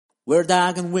We're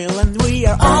Doug and Will and we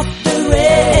are off the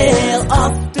rails,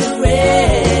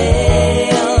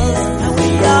 and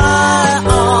we are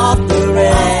off the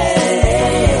rails,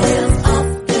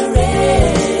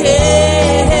 yeah,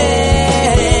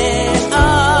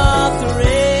 off the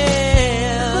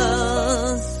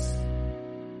rails.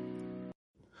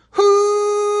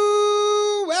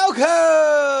 Whoo!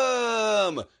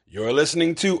 Welcome! You're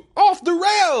listening to Off the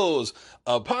Rails,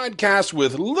 a podcast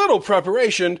with little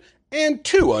preparation and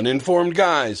two uninformed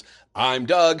guys. I'm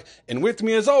Doug, and with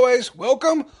me as always,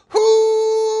 welcome,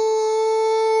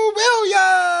 William!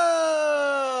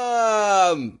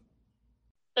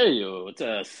 Hey, yo, it's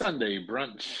a Sunday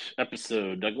brunch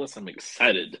episode, Douglas. I'm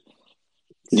excited.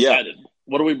 Yeah.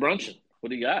 What are we brunching?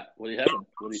 What do you got? What are you having?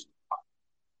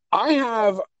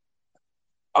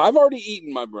 I've already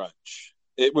eaten my brunch.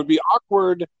 It would be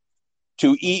awkward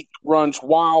to eat brunch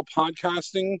while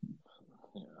podcasting,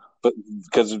 but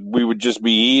because we would just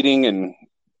be eating and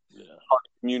hard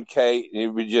to communicate,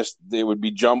 it would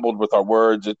be jumbled with our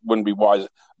words. It wouldn't be wise.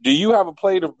 Do you have a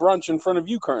plate of brunch in front of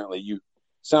you currently? You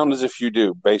sound as if you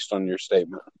do, based on your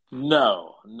statement.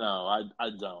 No, I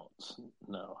don't.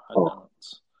 No, I don't.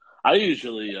 I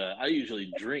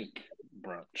usually drink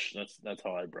brunch. That's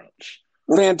how I brunch.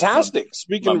 Fantastic.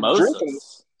 Speaking of drinking,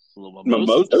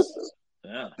 mimosas.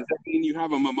 Yeah. Does that mean you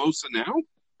have a mimosa now?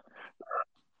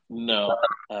 No,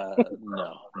 I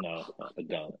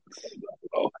don't.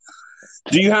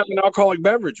 Do you have an alcoholic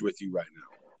beverage with you right now?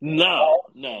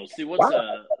 No.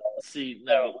 See,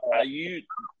 now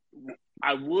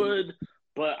I would,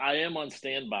 but I am on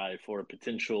standby for a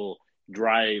potential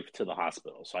drive to the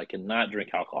hospital, so I cannot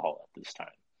drink alcohol at this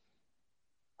time.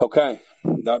 Okay,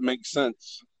 that makes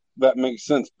sense.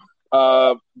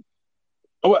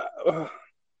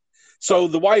 So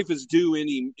the wife is due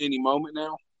any moment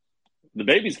now? The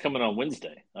baby's coming on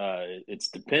Wednesday. It's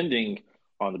depending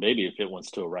on the baby if it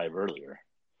wants to arrive earlier,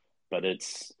 but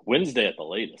it's Wednesday at the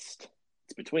latest.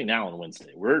 It's between now and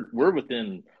Wednesday. We're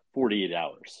within 48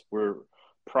 hours. We're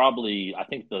probably, I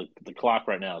think the clock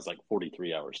right now is like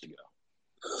 43 hours to go.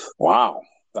 Wow,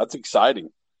 that's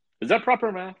exciting. Is that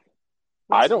proper math?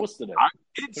 What's today?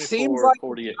 It seems like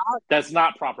 48. That's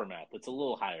not proper math. It's a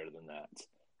little higher than that.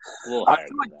 I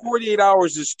feel like 48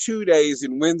 hours is 2 days,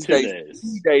 and Wednesday's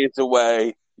 2 days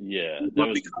away. Yeah, that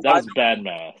was bad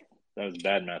math. That was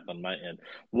bad math on my end.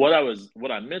 What I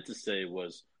meant to say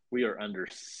was we are under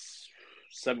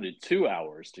 72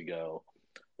 hours to go,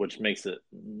 which makes it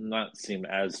not seem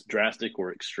as drastic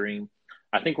or extreme.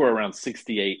 I think we're around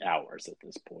 68 hours at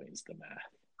this point is the math.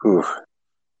 Ooh.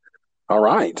 All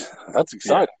right. That's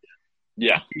exciting.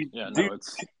 Yeah.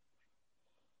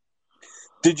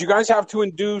 Did you guys have to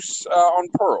induce on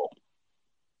Pearl?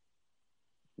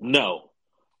 No,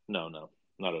 not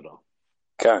at all.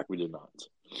 Okay. We did not.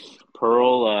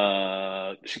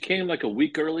 Pearl, she came like a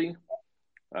week early,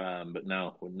 but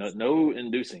no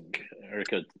inducing.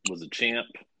 Erica was a champ.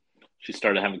 She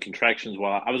started having contractions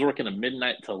while I was working a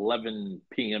midnight to 11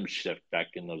 p.m. shift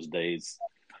back in those days.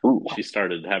 Ooh. She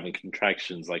started having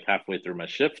contractions like halfway through my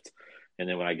shift. And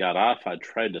then when I got off, I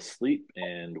tried to sleep,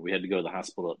 and we had to go to the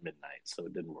hospital at midnight, so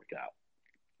it didn't work out.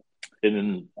 And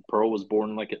then Pearl was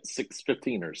born like at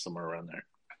 6:15 or somewhere around there.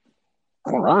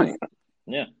 All right.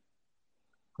 Yeah.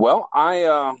 Well,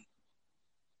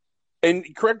 and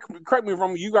correct me if I'm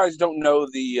wrong, you guys don't know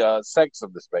the sex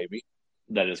of this baby.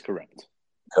 That is correct.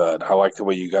 Good. I like the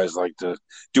way you guys like to.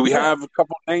 Do we have a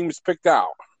couple names picked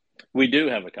out? We do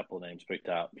have a couple of names picked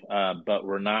out, but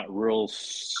we're not real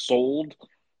sold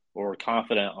or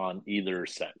confident on either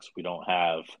sex. We don't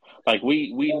have, like,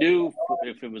 we knew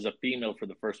if it was a female for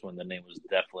the first one, the name was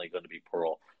definitely going to be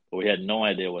Pearl, but we had no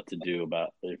idea what to do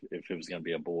about if it was going to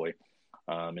be a boy.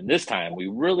 And this time, we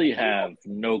really have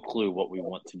no clue what we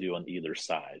want to do on either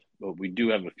side, but we do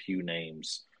have a few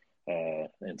names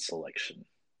in selection.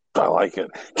 I like it.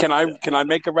 Can I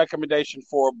make a recommendation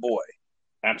for a boy?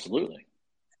 Absolutely.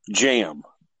 Jam.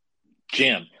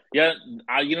 Yeah,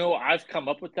 I've come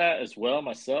up with that as well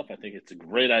myself. I think it's a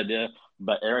great idea,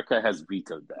 but Erica has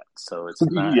vetoed that, so it's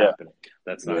not happening.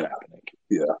 That's not happening.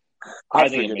 Yeah. I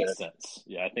think it makes sense.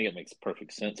 Yeah, I think it makes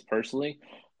perfect sense personally.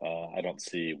 I don't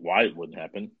see why it wouldn't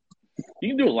happen. You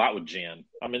can do a lot with Jam.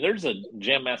 I mean, there's a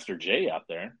Jam Master Jay out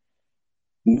there.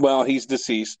 Well, he's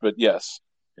deceased, but yes.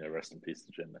 Yeah, rest in peace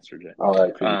to Jam Master Jay. All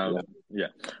right.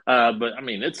 But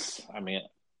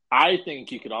I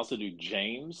think you could also do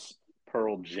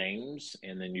Pearl James,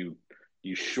 and then you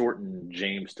shorten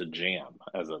James to Jam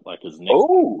as his name.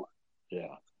 Oh,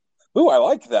 yeah. Ooh, I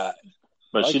like that.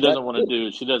 But she doesn't want to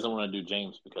do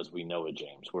James because we know a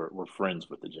James. We're friends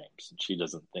with the James, and she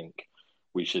doesn't think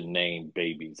we should name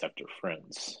babies after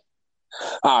friends.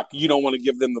 You don't want to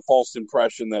give them the false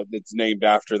impression that it's named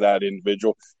after that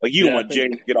individual. Like you don't Yeah, I want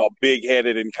James to get all big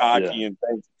headed and cocky Yeah. and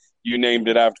think you named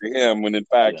it after him when in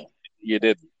fact Yeah. you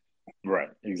didn't. Right.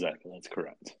 Exactly. That's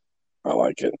correct. I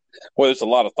like it. Well, there's a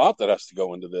lot of thought that has to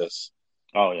go into this.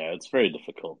 Oh yeah, it's very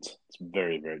difficult. It's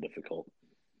very, very difficult.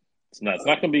 It's not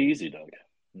going to be easy, Doug.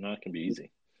 Not going to be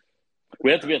easy.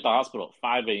 We have to be at the hospital at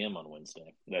 5 a.m. on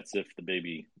Wednesday. That's if the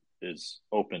baby is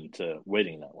open to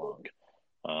waiting that long.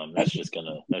 That's just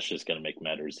gonna make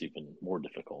matters even more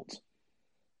difficult.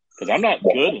 Because I'm not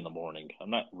good in the morning. I'm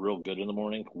not real good in the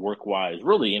morning, work wise,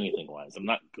 really anything wise. I'm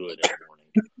not good in the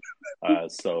morning.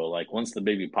 So like once the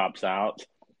baby pops out,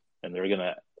 and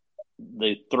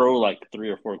they throw like 3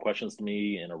 or 4 questions to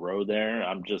me in a row there.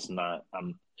 I'm just not.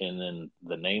 And then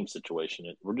the name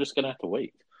situation, we're just gonna have to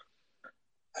wait.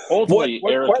 Ultimately,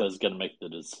 Erica is gonna make the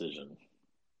decision.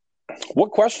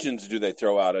 What questions do they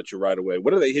throw out at you right away?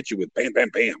 What do they hit you with? Bam, bam,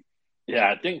 bam. Yeah,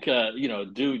 I think do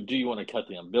you want to cut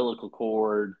the umbilical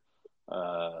cord?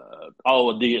 With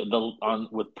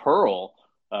Pearl,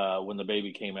 when the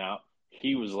baby came out,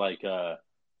 he was like,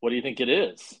 "What do you think it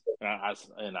is?" I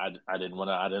didn't want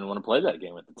to play that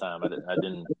game at the time. I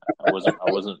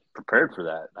wasn't prepared for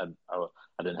that. I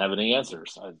didn't have any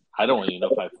answers. I don't even know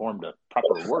if I formed a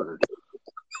proper word.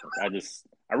 I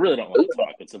really don't want to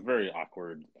talk. It's a very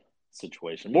awkward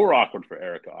situation. More awkward for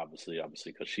Erica, obviously,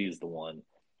 because she's the one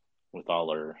with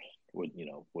all her, with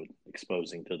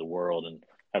exposing to the world and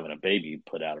having a baby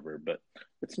put out of her. But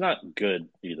it's not good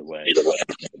either way.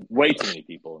 Way too many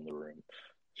people in the room.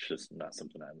 It's just not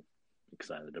something I'm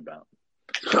excited about.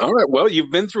 All right. Well,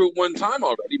 you've been through it one time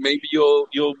already. Maybe you'll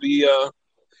be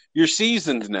you're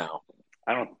seasoned now.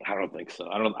 I don't think so.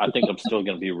 I think I'm still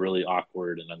going to be really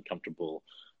awkward and uncomfortable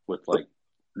with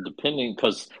depending,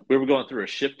 because we were going through a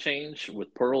shift change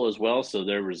with Pearl as well. So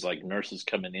there was like nurses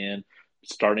coming in,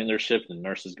 starting their shift, and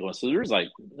nurses going. So there was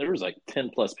like 10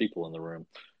 plus people in the room,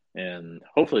 and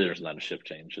hopefully there's not a shift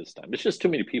change this time. It's just too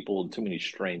many people and too many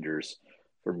strangers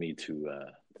for me to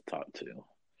talk to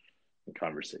and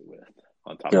conversate with.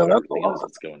 On top of everything else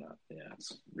that's going on,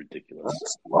 it's ridiculous.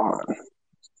 That's a lot.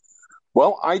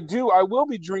 Well, I will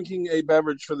be drinking a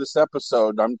beverage for this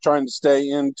episode. I'm trying to stay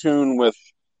in tune with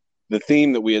the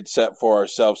theme that we had set for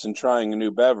ourselves and trying a new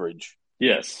beverage.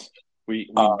 Yes.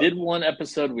 We did one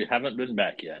episode. We haven't been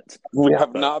back yet. We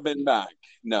have not been back.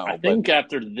 No. I think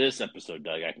after this episode,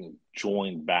 Doug, I can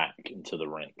join back into the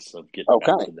ranks of getting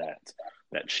back to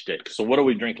that shtick. So what are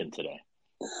we drinking today?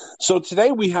 So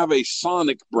today we have a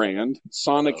Sonic brand.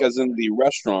 Sonic as in the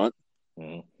restaurant.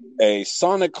 Mm-hmm. A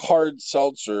Sonic hard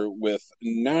seltzer with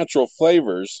natural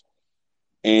flavors.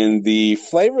 And the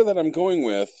flavor that I'm going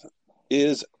with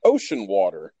is ocean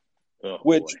water,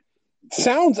 which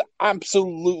sounds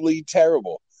absolutely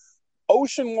terrible.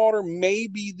 Ocean water may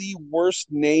be the worst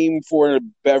name for a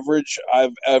beverage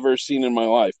I've ever seen in my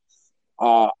life.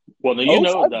 Well,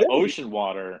 the ocean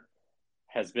water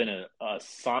has been a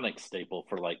Sonic staple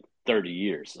for like 30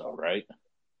 years, though, right?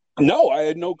 No, I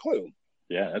had no clue.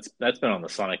 Yeah, that's been on the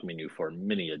Sonic menu for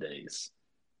many a days.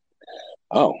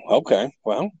 Oh, okay.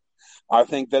 Well, I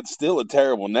think that's still a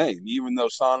terrible name, even though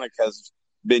Sonic has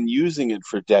been using it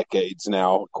for decades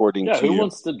now, according to who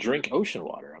wants to drink ocean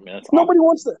water? I mean, that's nobody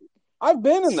wants to. I've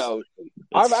been in the ocean.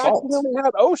 I've salt. accidentally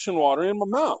had ocean water in my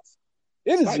mouth.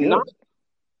 It is not,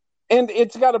 and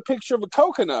it's got a picture of a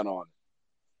coconut on it.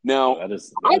 Now,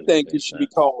 I think it should be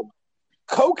called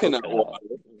coconut water.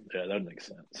 Yeah, that makes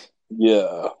sense.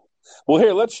 Yeah. Well,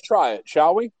 here, let's try it,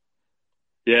 shall we?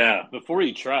 Yeah. Before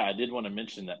you try, I did want to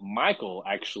mention that Michael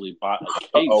actually bought a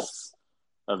case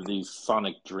of these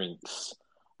Sonic drinks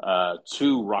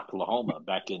to Rocklahoma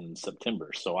back in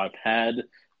September. So I've had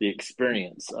the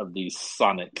experience of these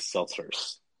Sonic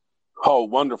seltzers. Oh,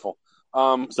 wonderful.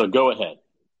 So go ahead.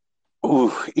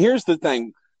 Ooh, here's the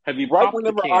thing. Have you popped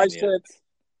the can yet?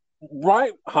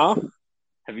 Right, huh?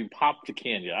 Have you popped the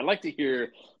can yet? I'd like to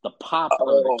hear the pop of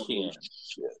the can.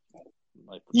 Shit.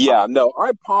 No,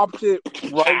 I popped it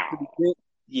right to the beginning.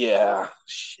 Yeah,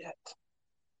 shit.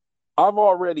 I've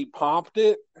already popped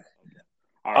it.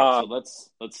 All right,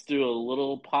 so let's do a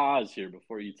little pause here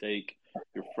before you take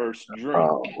your first drink.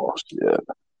 Oh, shit.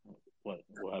 What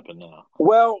happened now?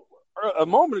 Well, a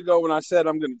moment ago when I said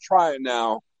I'm going to try it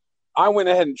now, I went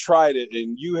ahead and tried it,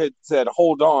 and you had said,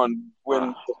 hold on.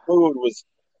 When the food was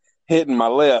hitting my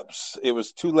lips, it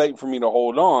was too late for me to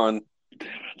hold on. Damn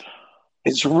it.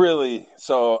 It's really,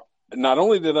 so not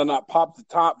only did I not pop the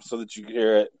top so that you could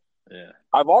hear it,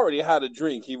 I've already had a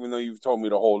drink, even though you've told me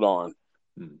to hold on.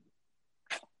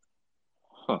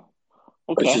 Huh.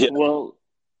 Okay, well,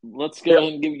 let's go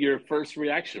ahead and give your first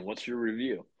reaction. What's your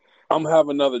review? I'm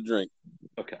having another drink.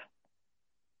 Okay.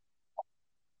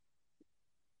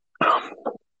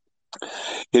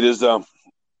 It is a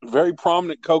very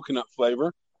prominent coconut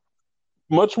flavor,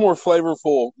 much more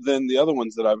flavorful than the other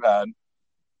ones that I've had.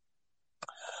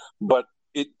 But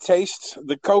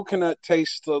the coconut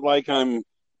tastes like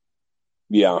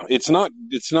it's not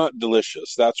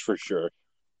delicious. That's for sure.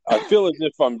 I feel as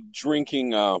if I'm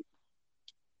drinking oil,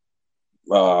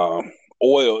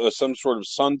 some sort of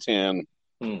suntan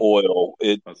oil.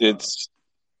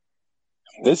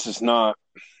 This is not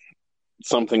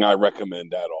something I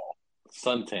recommend at all.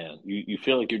 Suntan. You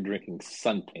feel like you're drinking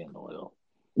suntan oil.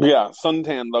 Yeah,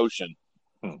 suntan lotion.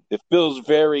 It feels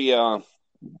very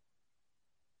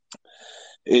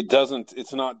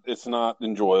it's not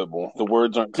enjoyable. The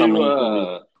words aren't coming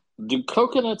to me. Do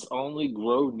coconuts only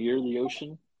grow near the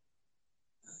ocean?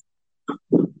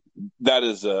 That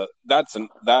is a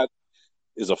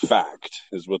fact,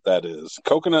 is what that is.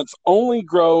 Coconuts only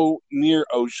grow near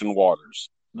ocean waters.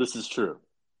 This is true.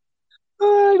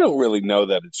 I don't really know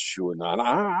that it's true or not.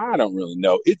 I don't really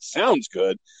know. It sounds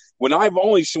good. When I've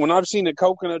seen a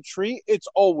coconut tree, it's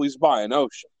always by an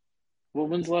ocean. Well,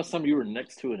 when's the last time you were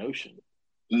next to an ocean?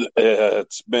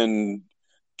 It's been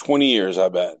 20 years, I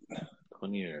bet.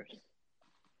 20 years.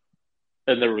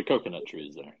 And there were coconut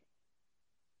trees there.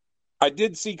 I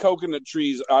did see coconut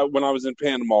trees when I was in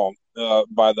Panama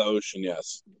by the ocean,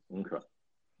 yes. Okay.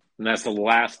 And that's the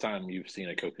last time you've seen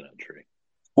a coconut tree.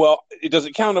 Well, it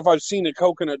doesn't count if I've seen a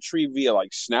coconut tree via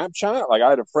like Snapchat. Like I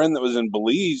had a friend that was in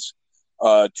Belize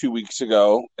 2 weeks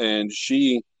ago, and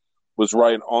she was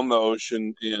right on the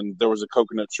ocean, and there was a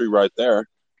coconut tree right there.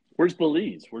 Where's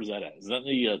Belize? Where's that at? Is that in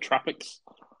the tropics?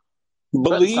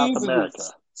 Belize, South America.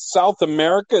 South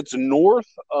America. It's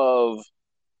north of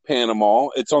Panama.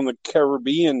 It's on the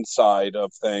Caribbean side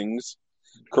of things.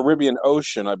 Caribbean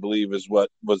Ocean, I believe, is what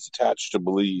was attached to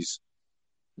Belize.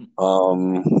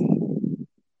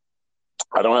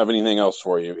 I don't have anything else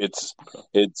for you. It's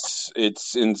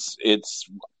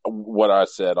what I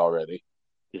said already.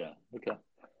 Yeah. Okay.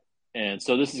 And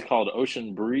so this is called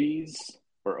Ocean Breeze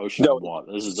or Ocean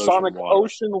Water. This is Sonic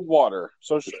Ocean Water.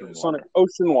 Sonic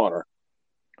Ocean Water.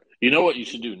 You know what you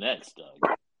should do next,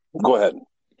 Doug? Go ahead.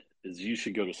 Is you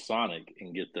should go to Sonic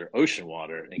and get their ocean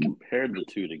water and compare the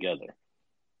two together.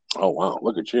 Oh wow!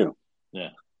 Look at you. Yeah,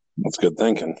 that's good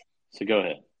thinking. So go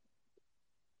ahead.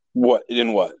 What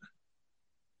in what?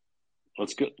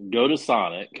 Let's go to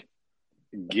Sonic,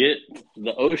 get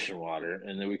the ocean water,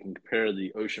 and then we can compare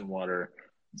the ocean water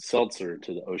seltzer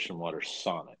to the ocean water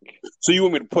Sonic. So you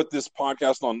want me to put this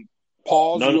podcast on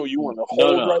pause? No, you want to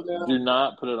hold right now? Do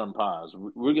not put it on pause.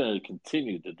 We're going to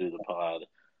continue to do the pod.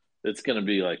 It's going to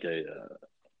be like a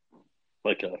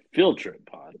field trip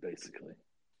pod, basically.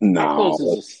 No.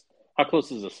 How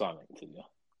close is a Sonic to you?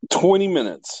 20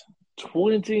 minutes.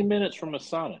 20 minutes from a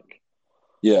Sonic.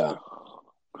 Yeah.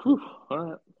 Whew. All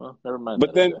right. Well, never mind.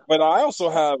 But I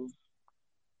also have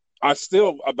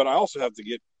to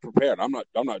get prepared. I'm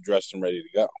not dressed and ready to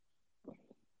go.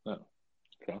 Oh,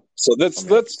 okay. So let's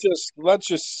just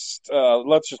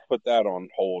put that on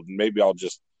hold, and maybe I'll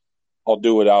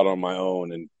do it out on my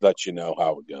own and let you know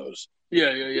how it goes.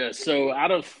 Yeah. So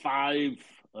out of 5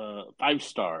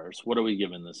 stars, what are we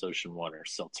giving this ocean water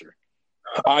seltzer?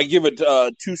 I give it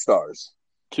 2 stars.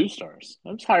 2 stars.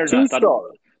 That's higher than I thought. 2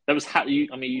 stars. That was how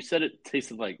you said it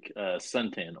tasted like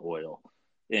suntan oil,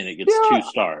 and it gets 2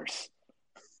 stars.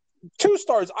 2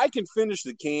 stars. I can finish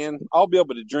the can. I'll be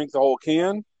able to drink the whole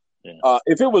can. Yeah.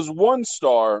 If it was 1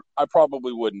 star, I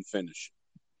probably wouldn't finish.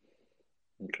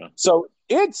 Okay. So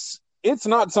it's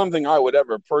not something I would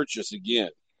ever purchase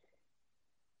again.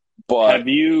 But have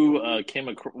you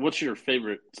what's your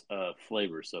favorite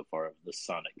flavor so far of the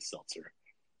Sonic seltzer?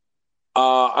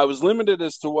 I was limited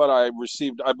as to what I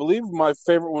received. I believe my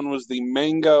favorite one was the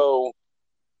mango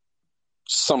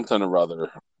something or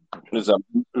other. Okay.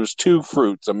 It was 2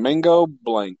 fruits, a mango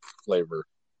blank flavor.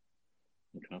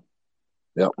 Okay.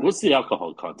 Yeah. What's the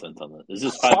alcohol content on that? Is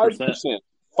this 5%?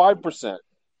 5%.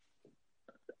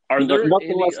 Are there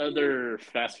any other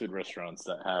fast food restaurants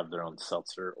that have their own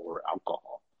seltzer or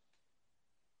alcohol?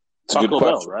 Taco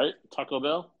Bell, right? Taco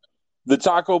Bell? The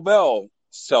Taco Bell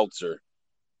seltzer.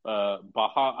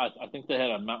 Baja, I think they had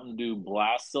a Mountain Dew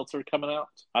Blast seltzer coming out.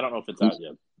 I don't know if it's out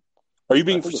yet. Are you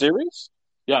being serious?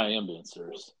 Yeah, I am being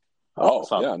serious. Oh,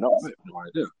 yeah, no, I have no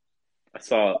idea. I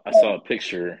saw a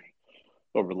picture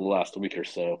over the last week or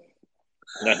so,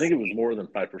 and I think it was more than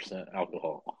 5%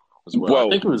 alcohol as well. Whoa. I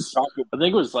think it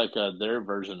was like their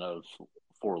version of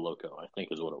Four Loko, I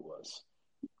think is what it was.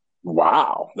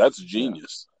 Wow, that's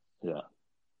genius. Yeah.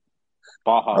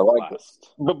 Baja Blast.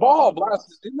 But Baja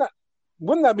Blast,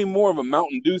 wouldn't that be more of a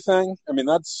Mountain Dew thing? I mean,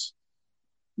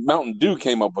 Mountain Dew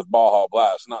came up with Baja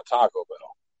Blast, not Taco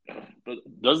Bell. But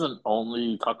doesn't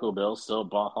only Taco Bell sell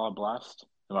Baja Blast?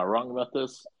 Am I wrong about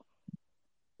this?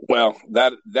 Well,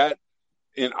 that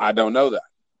and I don't know that.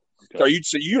 Okay. Are you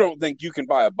so you don't think you can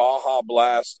buy a Baja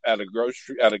Blast at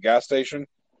a gas station?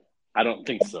 I don't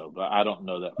think so, but I don't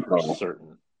know that for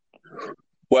certain.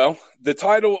 Well, the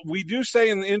title we do say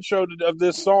in the intro of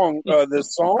this song.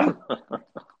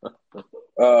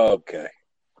 Okay.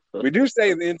 We do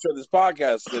say in the intro of this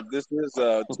podcast that this is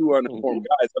two uninformed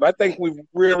guys, and I think we've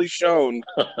really shown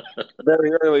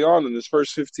very early on in this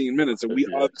first 15 minutes that we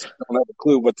obviously don't have a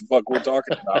clue what the fuck we're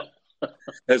talking about.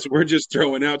 As we're just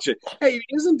throwing out shit. Hey,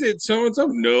 isn't it so and so?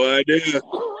 No idea.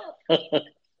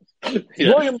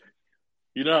 Yeah. William,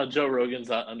 you know how Joe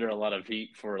Rogan's under a lot of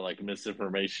heat for like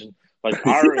misinformation? Like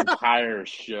our entire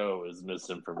show is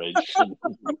misinformation.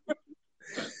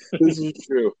 This is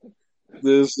true.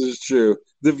 This is true.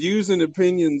 The views and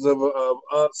opinions of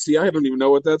see, I don't even know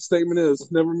what that statement is.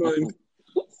 Never mind.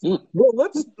 Well,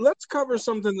 let's cover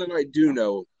something that I do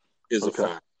know is a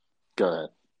fact. Go ahead.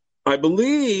 I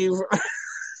believe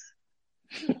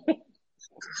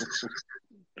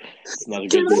it's not a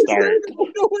good start. I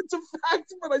don't know it's a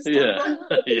fact, but I still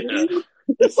yeah.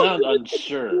 You sound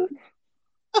unsure.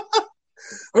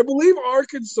 I believe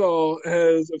Arkansas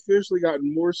has officially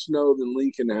gotten more snow than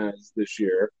Lincoln has this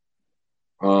year.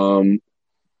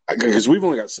 Because we've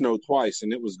only got snow twice,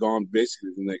 and it was gone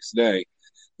basically the next day.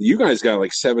 You guys got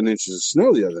like 7 inches of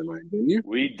snow the other night, didn't you?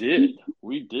 We did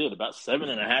about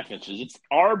 7.5 inches. It's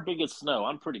our biggest snow.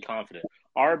 I'm pretty confident.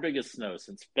 Our biggest snow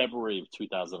since February of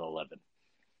 2011.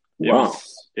 Wow.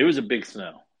 It was a big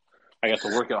snow. I got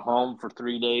to work at home for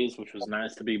 3 days, which was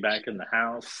nice to be back in the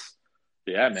house.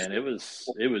 Yeah, man, it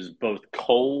was both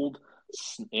cold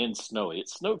and snowy. It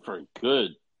snowed for a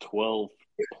good 12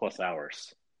 plus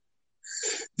hours.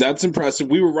 That's impressive.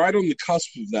 We were right on the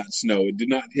cusp of that snow. It did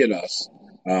not hit us.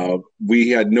 We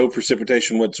had no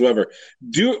precipitation whatsoever.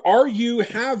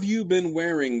 Have you been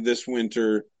wearing this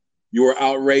winter your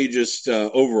outrageous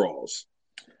overalls?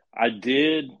 I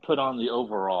did put on the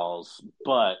overalls,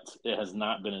 but it has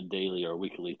not been a daily or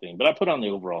weekly thing. But I put on the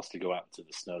overalls to go out into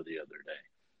the snow the other day.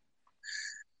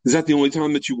 Is that the only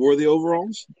time that you wore the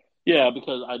overalls? Yeah,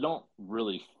 because I don't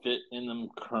really fit in them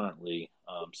currently,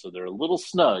 so they're a little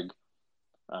snug.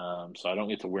 So I don't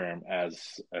get to wear them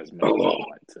as much as I'd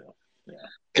like to. Yeah.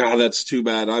 God, that's too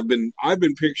bad. I've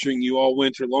been picturing you all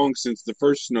winter long since the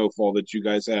first snowfall that you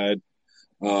guys had.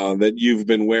 That you've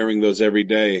been wearing those every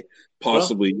day,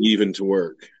 possibly even to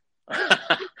work.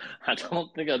 I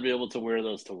don't think I'd be able to wear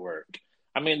those to work.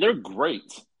 I mean, they're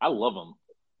great. I love them.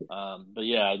 But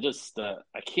yeah,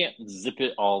 I can't zip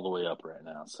it all the way up right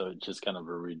now. So it's just kind of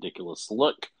a ridiculous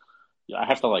look. I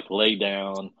have to like lay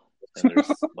down, and there's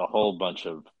a whole bunch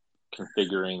of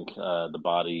configuring the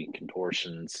body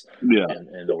contortions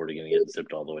in order to get it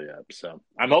zipped all the way up. So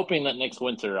I'm hoping that next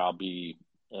winter I'll be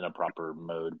in a proper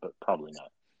mode, but probably not.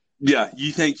 Yeah,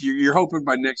 you think you're hoping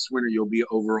by next winter you'll be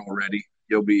overall ready.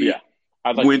 You'll be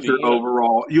winter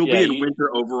overall. You'll be in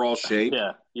winter overall shape.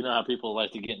 Yeah, you know how people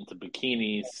like to get into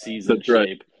bikini season shape.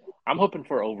 Right. I'm hoping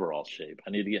for overall shape.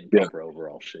 I need to get in proper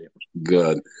overall shape.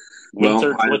 Good.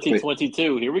 Winter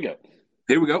 2022. Here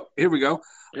we go.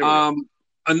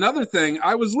 Another thing,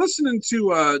 I was listening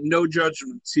to No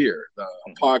Judgments Here, the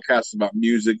podcast about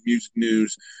music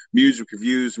news, music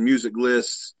reviews, music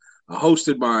lists,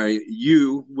 hosted by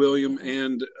you, William,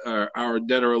 and our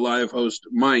Dead or Alive host,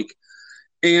 Mike.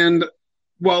 And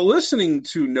while listening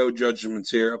to No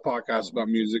Judgments Here, a podcast about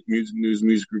music news,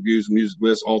 music reviews, music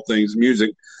lists, all things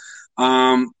music,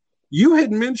 you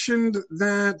had mentioned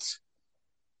that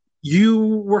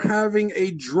you were having a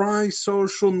dry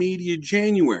social media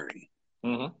January.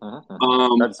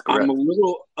 That's correct. I'm a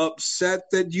little upset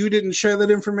that you didn't share that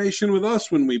information with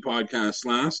us when we podcast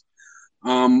last.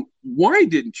 Why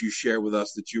didn't you share with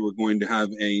us that you were going to have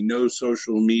a no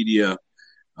social media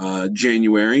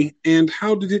January, and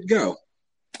how did it go?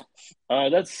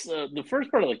 That's the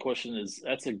first part of the question.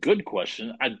 That's a good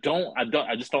question. I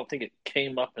just don't think it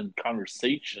came up in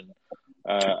conversation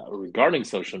regarding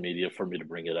social media for me to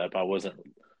bring it up.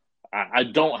 I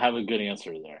don't have a good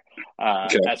answer there.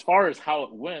 Okay. As far as how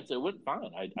it went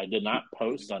fine. I did not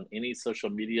post on any social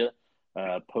media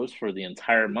post for the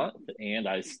entire month, and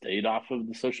I stayed off of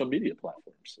the social media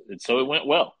platforms. And so it went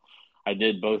well. I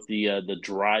did both the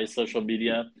dry social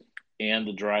media and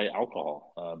the dry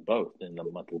alcohol, both in the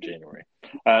month of January.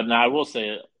 Now, I will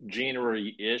say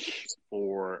January-ish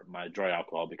for my dry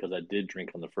alcohol because I did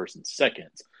drink on the 1st and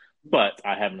 2nd, but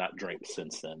I have not drank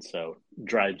since then. So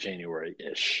dry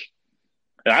January-ish.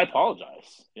 And I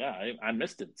apologize. Yeah, I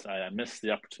missed it. I missed the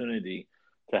opportunity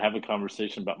to have a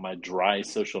conversation about my dry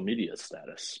social media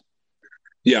status.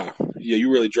 Yeah,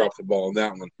 you really dropped the ball on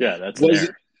that one. Yeah, that's an Was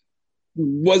error.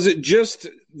 Was it just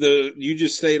you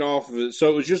just stayed off of it? So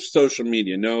it was just social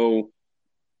media. No,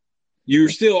 you're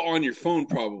still on your phone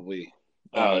probably.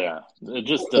 Oh yeah, it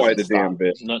just Quite doesn't a damn stop.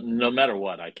 bit. No matter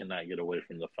what, I cannot get away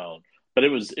from the phone. But it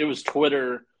was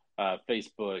Twitter,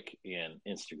 Facebook, and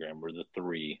Instagram were the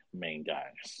three main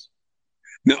guys.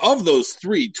 Now, of those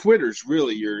three, Twitter's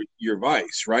really your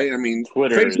vice, right? I mean,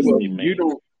 Twitter is Facebook, the main. you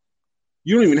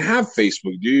don't even have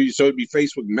Facebook, do you? So it'd be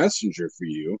Facebook Messenger for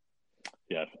you.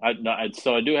 Yeah,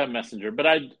 so I do have Messenger, but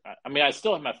I mean I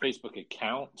still have my Facebook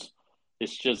account.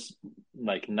 It's just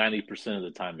like 90% of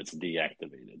the time it's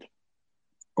deactivated.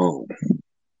 Oh,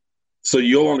 so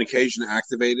you'll on occasion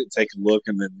activate it, take a look,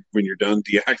 and then when you're done,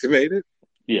 deactivate it.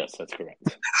 Yes, that's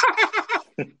correct.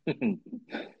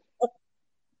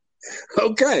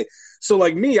 Okay, so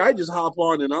like me, I just hop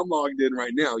on and I'm logged in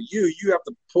right now. You have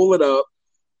to pull it up,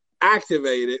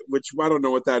 activate it, which I don't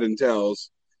know what that entails.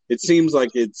 It seems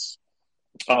like it's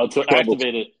To trouble.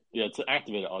 activate it, to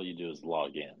activate it, all you do is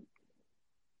log in.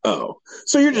 Oh,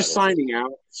 so you're Yeah, just that's it. signing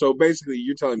out. So basically,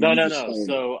 you're telling me No, you no, just no. signed.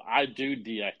 So I do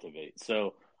deactivate.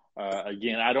 So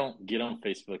again, I don't get on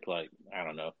Facebook like I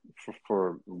don't know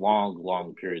for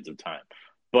long periods of time.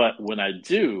 But when I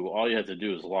do, all you have to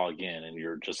do is log in, and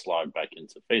you're just logged back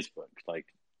into Facebook, like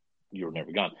you were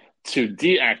never gone. To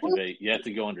deactivate, you have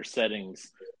to go under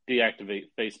settings, deactivate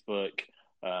Facebook.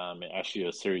 It asks you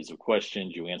a series of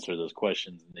questions. You answer those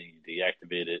questions, and then you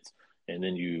deactivate it, and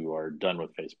then you are done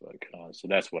with Facebook. So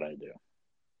that's what I do.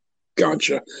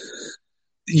 Gotcha.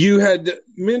 You had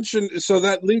mentioned, so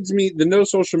that leads me the no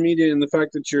social media and the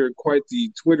fact that you're quite the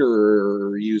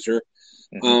Twitter user.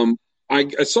 Mm-hmm.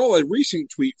 I saw a recent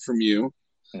tweet from you.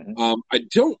 Mm-hmm. I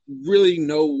don't really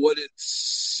know what it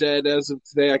said as of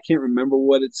today. I can't remember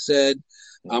what it said.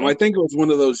 Okay. I think it was one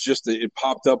of those just that it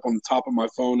popped up on the top of my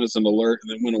phone as an alert and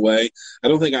then went away. I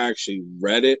don't think I actually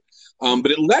read it.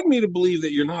 But it led me to believe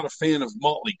that you're not a fan of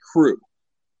Motley Crue.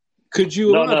 Could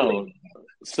you No, elaborate? no.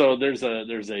 So there's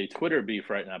a Twitter beef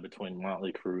right now between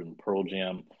Motley Crue and Pearl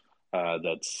Jam.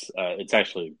 That's it's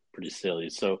actually pretty silly.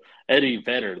 So Eddie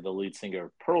Vedder, the lead singer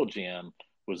of Pearl Jam,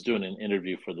 was doing an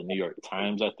interview for the New York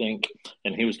Times, I think,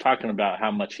 and he was talking about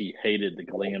how much he hated the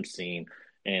glam scene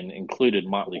and included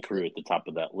Motley Crue at the top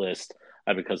of that list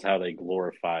because how they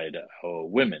glorified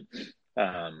women.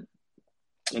 Um,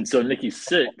 and so Nikki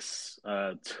Sixx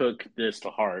took this to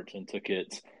heart and took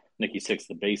it. Nikki Sixx,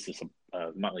 the bassist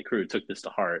of Motley Crue, took this to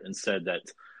heart and said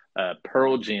that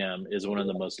Pearl Jam is one of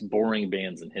the most boring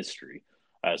bands in history.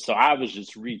 So I was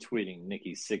just retweeting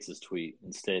Nikki Sixx's tweet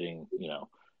and stating,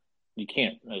 you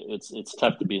can't. It's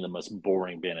tough to be the most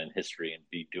boring band in history and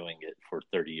be doing it for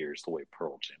 30 years the way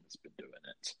Pearl Jam has been doing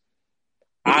it.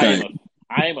 Okay.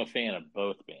 I am a fan of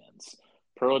both bands.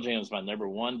 Pearl Jam is my number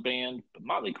one band, but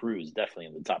Motley Crue is definitely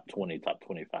in the top 20, top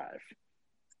 25.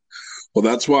 Well,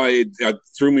 that's why it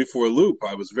threw me for a loop.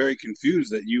 I was very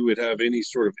confused that you would have any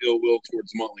sort of ill will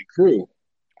towards Motley Crue.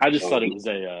 I just thought it was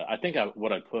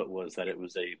what I put was that it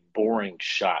was a boring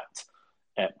shot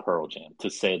at Pearl Jam to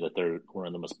say that they're one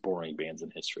of the most boring bands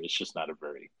in history. It's just not a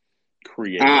very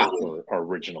creative or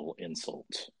original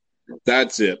insult.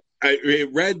 That's it. It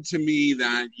read to me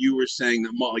that you were saying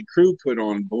that Motley Crue put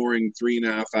on boring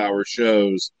 3.5 hour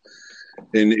shows,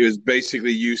 and it was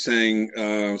basically you saying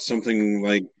something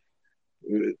like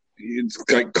it's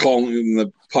like calling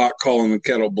the pot calling the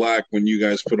kettle black when you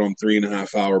guys put on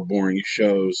 3.5 hour boring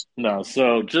shows. No,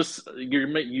 so just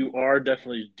you are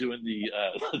definitely doing the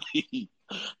the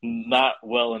not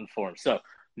well informed. So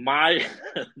my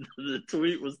the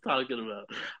tweet was talking about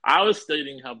I was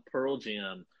stating how Pearl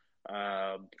Jam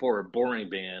for a boring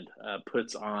band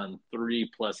puts on 3+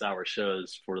 hour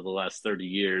shows for the last 30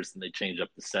 years and they change up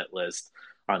the set list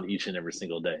on each and every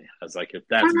single day. I was like, if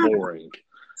that's boring,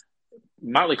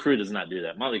 Motley Crue does not do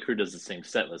that. Motley Crue does the same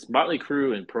set list. Motley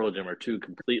Crue and Pearl Jam are two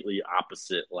completely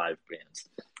opposite live bands.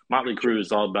 Motley Crue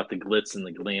is all about the glitz and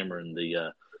the glamour and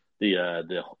the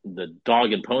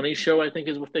dog and pony show, I think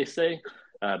is what they say,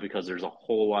 because there's a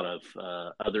whole lot of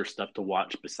other stuff to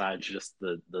watch besides just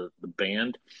the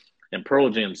band. And Pearl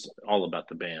Jam's all about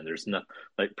the band. There's no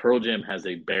like Pearl Jam has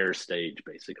a bare stage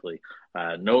basically,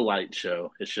 no light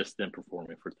show. It's just them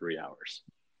performing for 3 hours.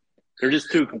 They're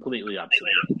just two completely opposite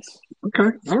bands.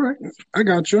 Okay, all right, I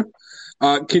gotcha.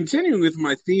 Continuing with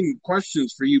my theme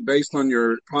questions for you based on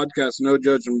your podcast, No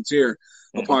Judgments Here,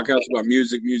 a podcast about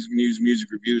music news, music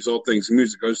reviews, all things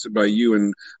music, hosted by you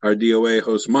and our DOA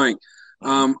host Mike.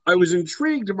 I was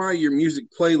intrigued by your music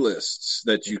playlists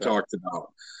that you talked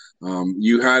about.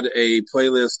 You had a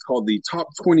playlist called the Top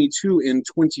 22 in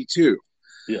 22.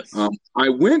 Yes. I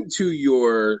went to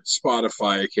your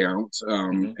Spotify account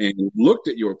and looked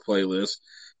at your playlist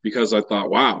because I thought,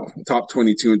 wow, top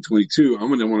 22 and 22. I'm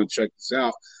going to want to check this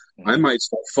out. I might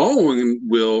start following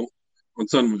Will on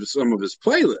some of his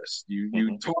playlists.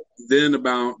 You talked then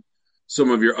about some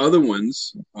of your other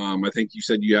ones. I think you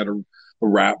said you had a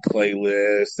rap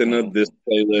playlist and a this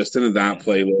playlist and a that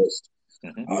playlist. So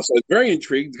I was very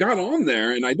intrigued, got on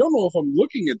there, and I don't know if I'm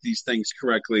looking at these things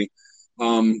correctly.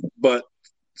 But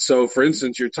so, for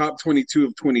instance, your top 22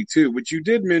 of 22, which you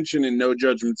did mention in No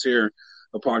Judgments Here,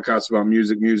 a podcast about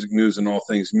music, music news, and all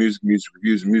things music, music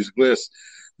reviews, and music lists,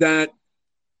 that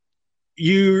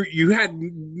you had,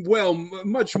 well,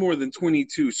 much more than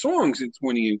 22 songs in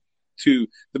 22,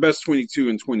 the best 22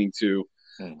 in 22.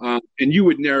 And you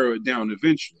would narrow it down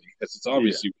eventually, as it's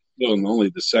obviously still in only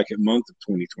the second month of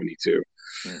 2022.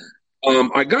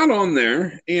 I got on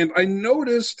there and I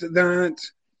noticed that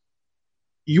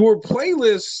your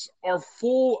playlists are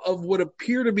full of what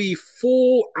appear to be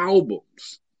full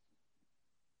albums.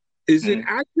 Is it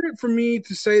accurate for me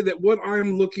to say that what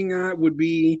I'm looking at would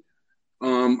be,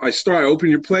 I open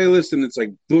your playlist and it's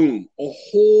like, boom, a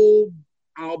whole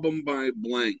album by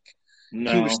blank.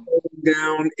 No. Keep scrolling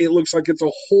down. It looks like it's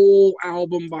a whole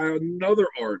album by another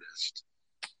artist.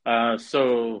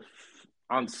 So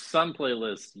on some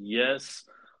playlists, yes.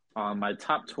 On my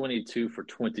top 22 for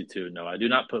 22, no, I do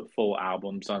not put full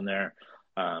albums on there.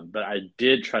 But I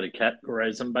did try to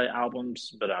categorize them by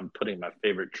albums, but I'm putting my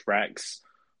favorite tracks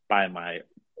by my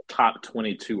top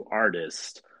 22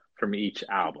 artists from each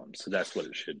album. So that's what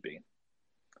it should be.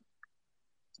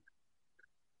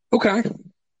 Okay.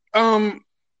 In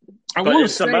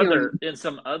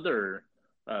some other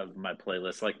of my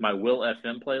playlists, like my Will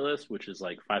FM playlist, which is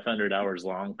like 500 hours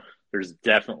long, there's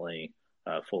definitely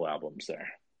full albums there.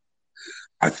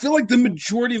 I feel like the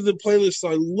majority of the playlists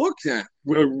I looked at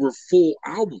were full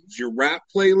albums. Your rap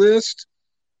playlist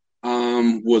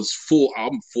was full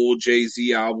album, full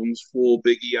Jay-Z albums, full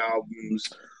Biggie albums,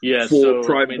 full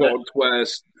Tribe Called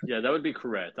Quest. Yeah, that would be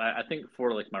correct. I think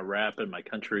for like my rap and my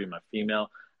country and my female,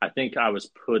 I think I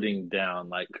was putting down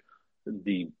like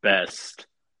the best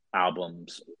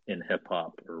albums in hip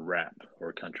hop or rap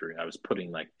or country. I was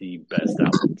putting like the best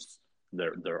albums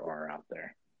there are out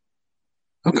there.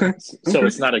 Okay. So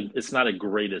it's not a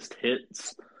greatest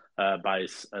hits by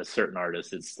a certain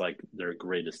artist. It's like their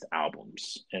greatest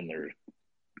albums in their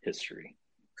history.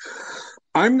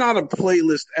 I'm not a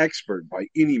playlist expert by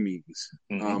any means,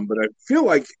 but I feel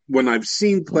like when I've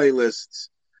seen playlists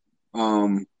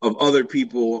of other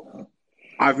people,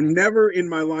 I've never in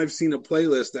my life seen a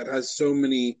playlist that has so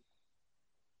many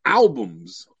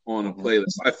albums on a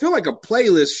playlist. I feel like a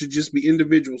playlist should just be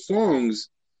individual songs,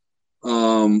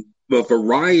 a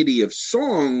variety of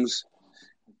songs.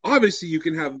 Obviously, you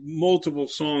can have multiple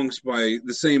songs by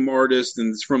the same artist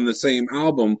and it's from the same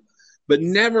album, but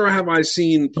never have I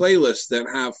seen playlists that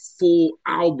have full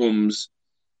albums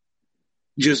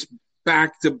just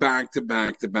back to back to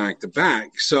back to back to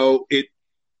back. So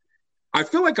I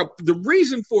feel like the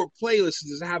reason for a playlist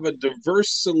is to have a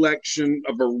diverse selection,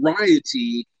 a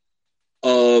variety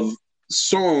of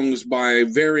songs by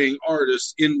varying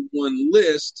artists in one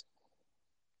list.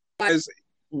 As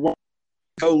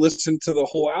go listen to the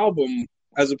whole album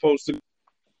as opposed to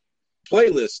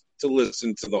playlist to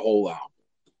listen to the whole album.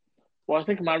 Well, I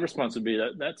think my response would be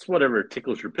that's whatever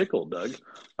tickles your pickle, Doug.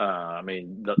 I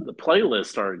mean, the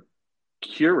playlists are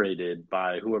curated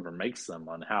by whoever makes them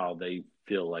on how they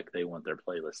feel like they want their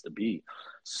playlist to be.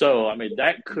 So, I mean,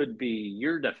 that could be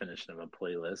your definition of a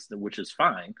playlist, which is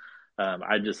fine.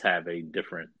 I just have a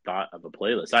different thought of a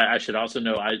playlist. I should also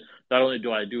know not only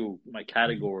do I do my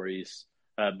categories,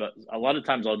 but a lot of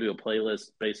times I'll do a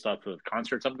playlist based off of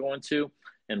concerts I'm going to.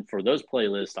 And for those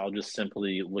playlists, I'll just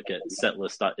simply look at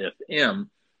setlist.fm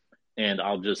and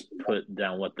I'll just put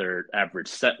down what their average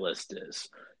set list is.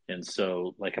 And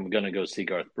so, like, I'm going to go see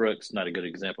Garth Brooks. Not a good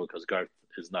example because Garth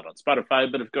is not on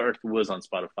Spotify, but if Garth was on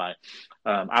Spotify,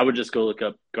 I would just go look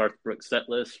up Garth Brooks set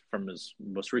list from his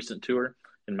most recent tour.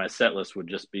 And my set list would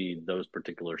just be those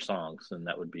particular songs, and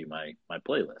that would be my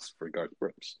playlist for Garth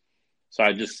Brooks. So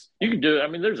you can do it. I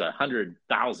mean, there's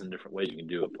 100,000 different ways you can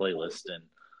do a playlist, and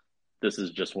this is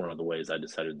just one of the ways I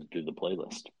decided to do the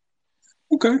playlist.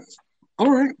 Okay.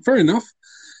 All right. Fair enough.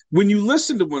 When you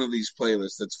listen to one of these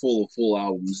playlists that's full of full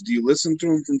albums, do you listen to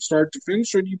them from start to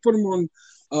finish, or do you put them on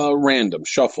random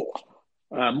shuffle?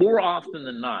 More often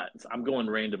than not, I'm going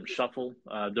random shuffle.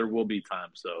 There will be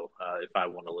times though, if I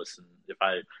want to listen,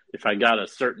 if I got a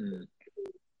certain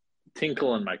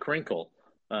tinkle in my crinkle,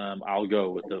 I'll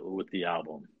go with the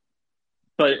album.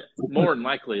 But more than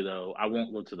likely, though, I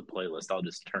won't look to the playlist. I'll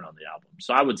just turn on the album.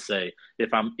 So I would say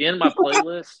if I'm in my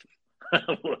playlist,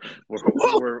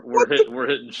 we're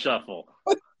hitting shuffle.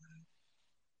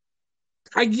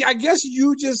 I guess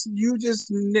you just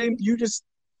that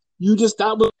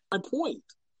was my point.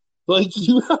 Like,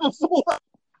 you have a full album.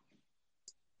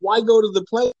 Why go to the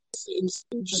playlist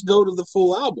and just go to the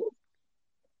full album?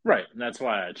 Right, and that's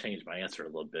why I changed my answer a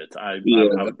little bit. I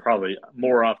would probably,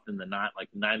 more often than not, like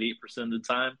 98% of the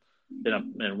time,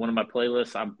 in one of my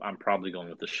playlists, I'm probably going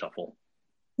with the shuffle.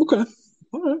 Okay,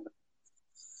 all right.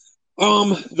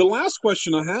 The last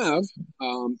question I have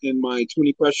in my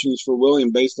 20 questions for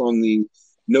William, based on the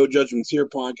No Judgments Here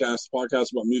podcast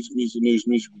about music, music news,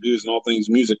 music reviews, and all things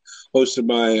music, hosted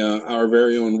by our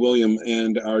very own William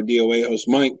and our DOA host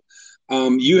Mike.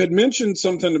 You had mentioned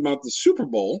something about the Super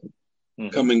Bowl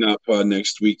coming up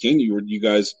next weekend. You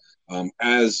guys,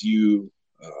 as your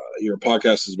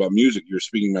podcast is about music, you're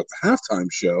speaking about the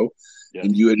halftime show,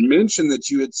 and you had mentioned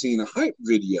that you had seen a hype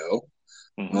video,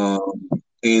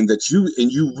 and that you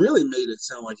really made it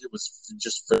sound like it was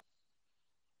just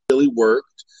really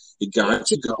worked. It got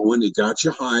you going. It got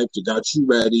you hyped. It got you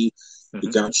ready.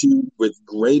 It got you with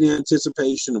great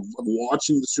anticipation of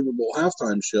watching the Super Bowl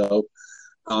halftime show.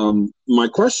 My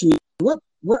question is,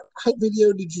 what hype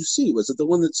video did you see? Was it the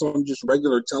one that's on just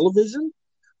regular television?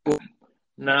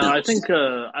 No, I think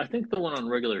the one on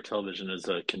regular television is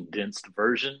a condensed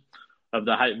version of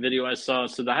the hype video I saw.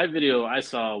 So the hype video I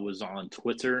saw was on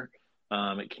Twitter.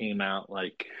 It came out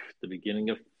like the beginning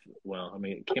of,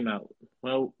 it came out,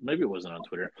 maybe it wasn't on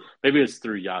Twitter. Maybe it's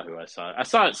through Yahoo. I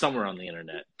saw it somewhere on the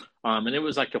internet. And it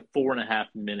was like a 4.5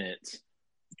 minutes.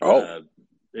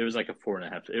 It was like a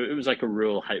 4.5. It was like a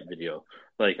real hype video.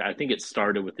 Like, I think it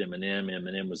started with Eminem.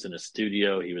 Eminem was in a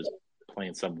studio. He was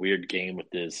playing some weird game with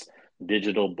this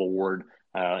digital board,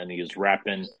 and he was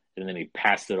rapping. And then he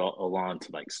passed it along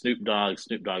to like Snoop Dogg.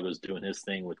 Snoop Dogg was doing his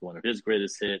thing with one of his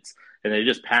greatest hits, and they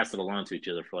just passed it along to each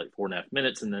other for like 4.5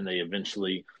 minutes. And then they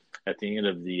eventually, at the end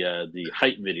of the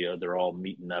hype video, they're all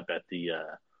meeting up at the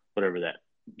whatever that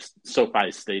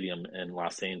SoFi Stadium in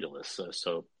Los Angeles.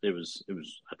 So it was.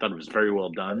 I thought it was very well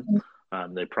done.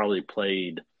 They probably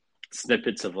played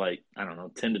snippets of like, I don't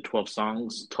know, 10 to 12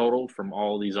 songs total from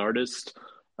all these artists.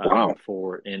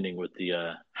 Before ending with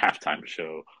the halftime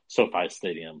show, SoFi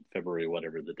Stadium, February,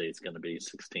 whatever the date's going to be,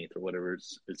 16th or whatever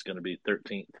it's going to be,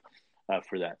 13th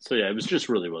for that. So, yeah, it was just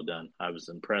really well done. I was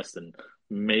impressed and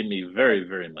made me very,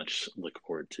 very much look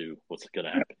forward to what's going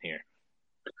to happen here.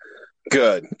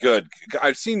 Good.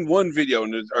 I've seen one video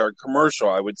or commercial,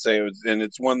 I would say, and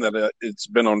it's one that it's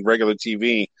been on regular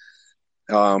TV,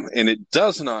 and it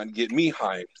does not get me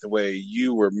hyped the way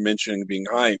you were mentioning being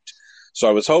hyped. So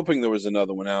I was hoping there was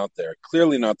another one out there.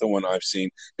 Clearly not the one I've seen,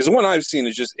 because the one I've seen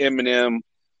is just Eminem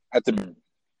at the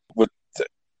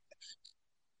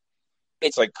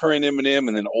it's like current Eminem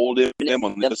and then old Eminem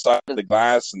on the other side of the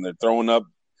glass, and they're throwing up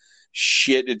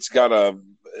shit. It's got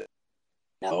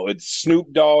it's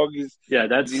Snoop Dogg. Yeah,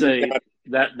 that's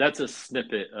a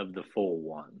snippet of the full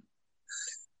one.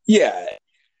 Yeah,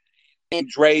 and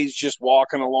Dre's just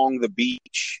walking along the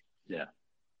beach. Yeah.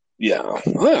 All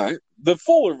right. The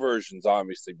fuller version's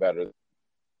obviously better.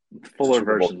 The fuller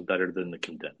version's better than the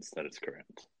condensed. That is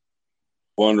correct.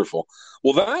 Wonderful.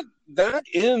 Well, that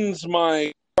ends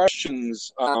my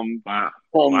questions from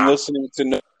listening to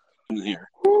no here.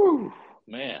 Whew,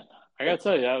 man, I gotta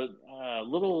tell you, a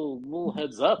little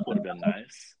heads up would have been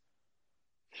nice.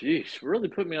 Jeez, really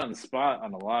put me on the spot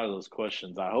on a lot of those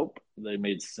questions. I hope they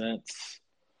made sense.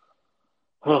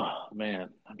 Oh man,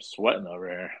 I'm sweating over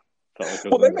here.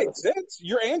 They made sense.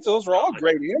 Your answers were all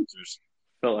great answers.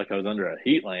 Felt like I was under a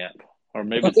heat lamp, or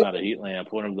maybe it's not a heat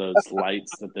lamp. One of those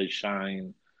lights that they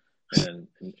shine in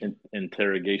an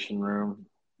interrogation room.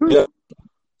 Yeah.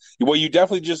 Well, you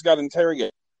definitely just got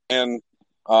interrogated, and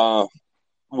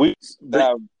we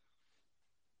have.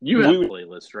 You have a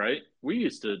playlist, right? We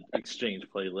used to exchange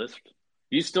playlists.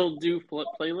 You still do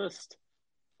playlist?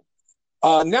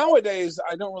 Nowadays,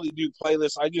 I don't really do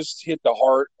playlists. I just hit the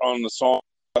heart on the song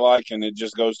I like, and it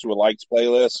just goes to a liked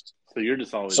playlist. So you're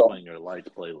just always playing your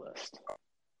liked playlist.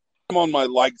 I'm on my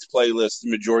liked playlist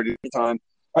the majority of the time.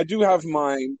 I do have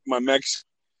my Mexican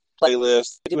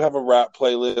playlist. I do have a rap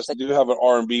playlist. I do have an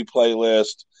R&B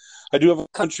playlist. I do have a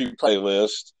country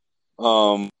playlist.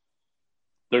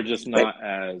 They're just not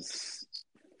as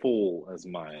full as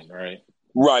mine, right?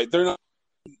 Right. They're not.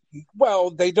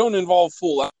 Well, they don't involve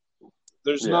full.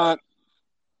 There's not.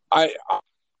 I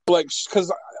like,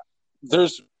 because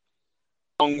there's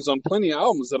songs on plenty of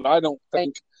albums that I don't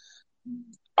think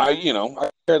I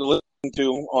care to listen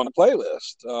to on a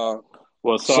playlist.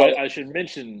 Well, so So I should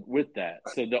mention with that.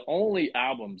 So the only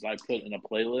albums I put in a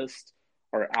playlist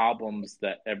are albums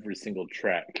that every single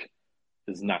track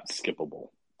is not skippable.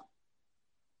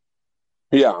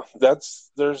 yeah,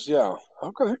 yeah.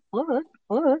 Okay, all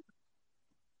right.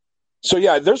 So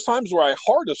yeah, there's times where I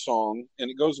heart a song and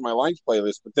it goes to my liked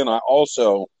playlist, but then I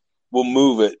also will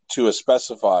move it to a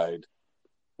specified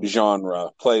genre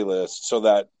playlist so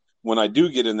that when I do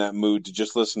get in that mood to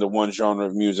just listen to one genre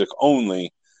of music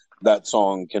only, that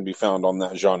song can be found on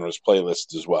that genre's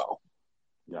playlist as well.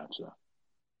 Gotcha.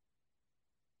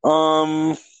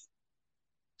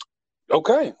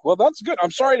 Okay, well that's good.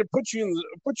 I'm sorry to put you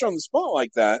on the spot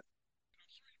like that.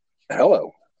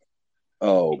 Hello.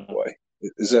 Oh boy,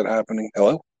 is that happening?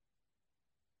 Hello.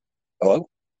 Hello.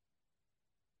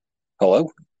 Hello.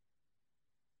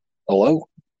 Hello.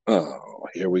 Oh,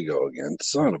 here we go again.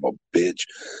 Son of a bitch.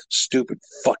 Stupid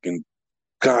fucking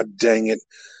god dang it.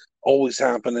 Always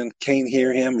happening. Can't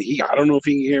hear him. I don't know if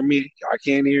he can hear me. I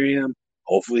can't hear him.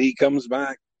 Hopefully he comes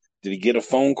back. Did he get a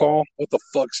phone call? What the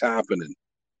fuck's happening?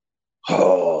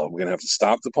 Oh, we're gonna have to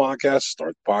stop the podcast,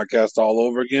 start the podcast all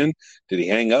over again. Did he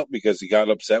hang up because he got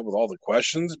upset with all the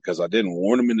questions? Because I didn't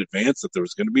warn him in advance that there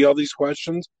was gonna be all these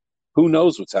questions? Who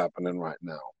knows what's happening right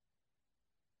now?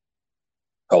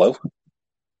 Hello?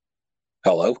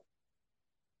 Hello?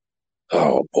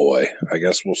 Oh boy. I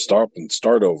guess we'll stop and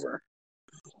start over.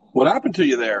 What happened to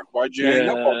you there? Why'd you hang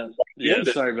up on me? Yeah.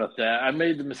 Sorry about that. I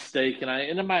made the mistake, and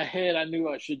in my head, I knew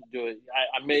I shouldn't do it.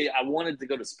 I wanted to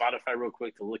go to Spotify real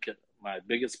quick to look at my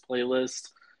biggest playlist,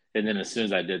 and then as soon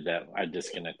as I did that, I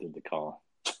disconnected the call.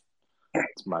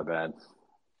 It's my bad.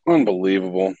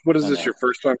 Unbelievable. What is this? Your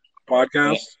first time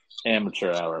podcast?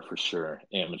 Amateur hour for sure.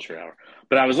 Amateur hour.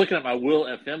 But I was looking at my Will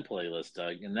FM playlist,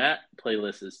 Doug, and that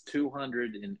playlist is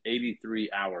 283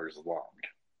 hours long.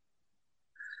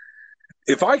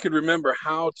 If I could remember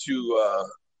how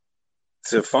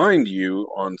to find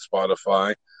you on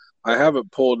Spotify, I have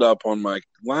it pulled up on my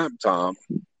laptop,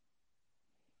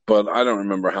 but I don't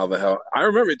remember how the hell. I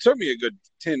remember it took me a good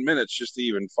 10 minutes just to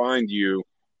even find you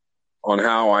on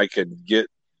how I could get.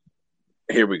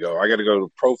 Here we go. I got to go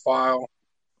to profile.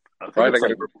 Right, I got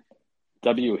to go.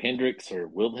 W. Hendricks or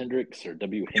Will Hendricks or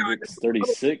W. Hendricks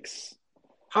 36.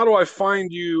 How do I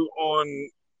find you on?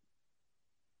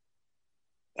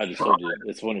 I just told you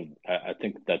it's one of. I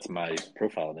think that's my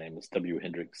profile name. It's W.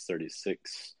 Hendricks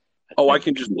 36. I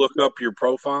can just look up your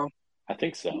profile. I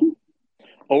think so.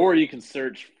 Or you can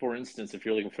search, for instance, if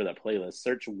you're looking for that playlist,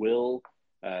 search Will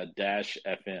dash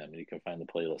FM, and you can find the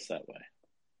playlist that way.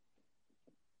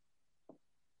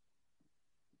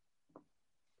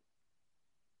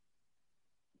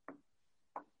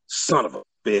 Son of a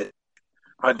bitch.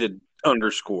 I did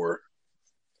underscore.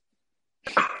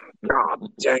 God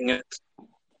dang it.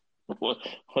 What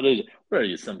are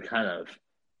you, some kind of...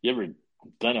 You ever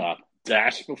done a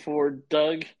dash before,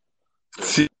 Doug?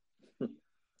 In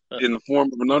the form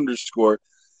of an underscore.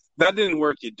 That didn't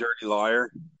work, you dirty liar.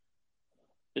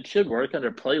 It should work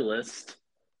under playlist.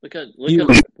 Look up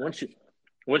once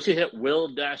you hit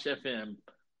Will-FM,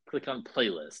 click on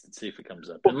playlist and see if it comes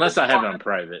up. Unless I have it on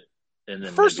private. And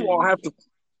then first of all, I have to.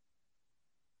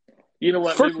 You know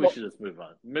what? Maybe we should just move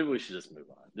on.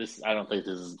 I don't think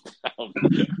this is. I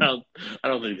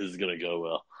don't think this is going to go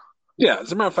well. Yeah,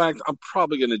 as a matter of fact, I'm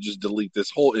probably going to just delete this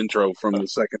whole intro from the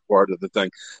second part of the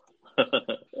thing.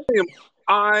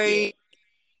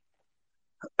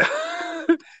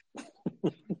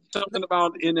 Something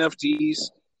about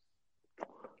NFTs.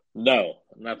 No,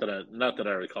 not that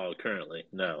I recall currently.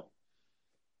 No.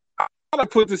 I thought I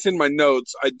put this in my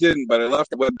notes. I didn't, but I left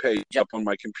the webpage up on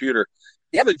my computer.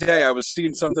 The other day, I was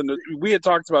seeing something that we had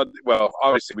talked about. Well,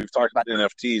 obviously, we've talked about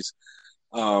NFTs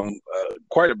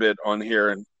quite a bit on here,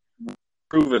 and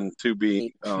proven to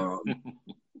be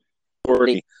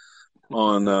authority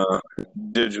on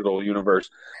digital universe.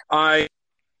 I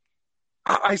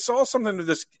saw something of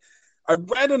this. I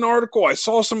read an article. I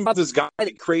saw some about this guy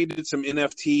that created some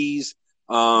NFTs.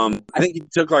 I think he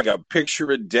took like a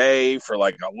picture a day for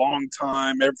like a long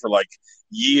time, for like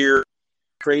year,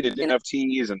 created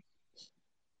NFTs and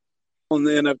on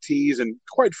the NFTs. And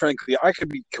quite frankly, I could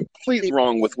be completely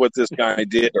wrong with what this guy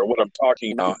did or what I'm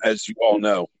talking about, as you all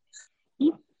know.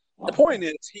 The point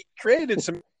is, he created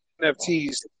some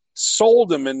NFTs, sold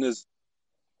them in his,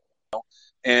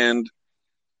 and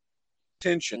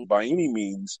attention by any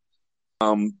means.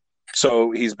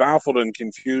 So he's baffled and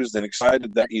confused and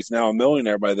excited that he's now a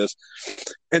millionaire by this.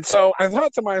 And so I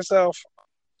thought to myself,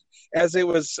 as it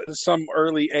was some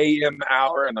early AM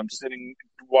hour and I'm sitting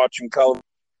watching television,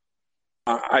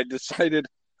 I decided,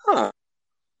 I'm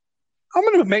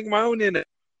going to make my own in it.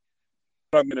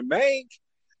 I'm going to make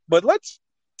but let's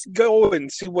go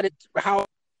and see how.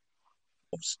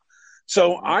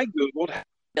 So I googled how to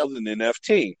build an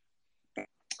NFT.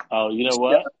 Oh, you know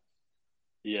what?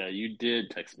 Yeah, you did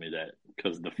text me that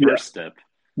because the first step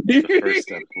was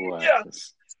Yeah.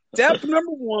 Step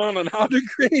number 1 on how to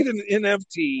create an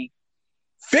NFT: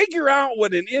 figure out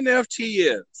what an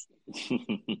NFT is.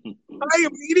 I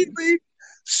immediately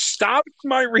stopped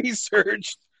my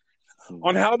research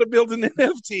on how to build an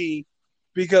NFT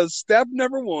because step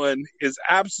number 1 is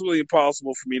absolutely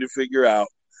impossible for me to figure out.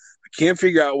 I can't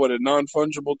figure out what a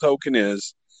non-fungible token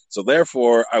is, so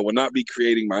therefore I will not be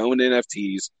creating my own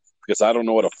NFTs because I don't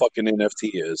know what a fucking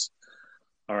NFT is.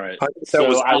 All right. That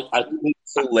was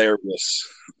hilarious.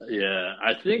 Yeah,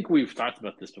 I think we've talked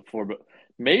about this before, but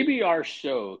maybe our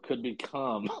show could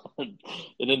become an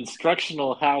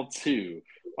instructional how-to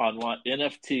on what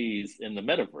NFTs in the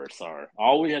metaverse are.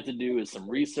 All we have to do is some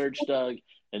research, Doug,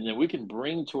 and then we can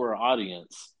bring to our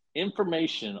audience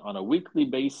information on a weekly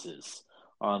basis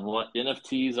on what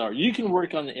NFTs are. You can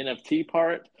work on the NFT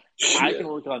part. I can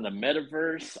work on the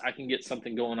metaverse. I can get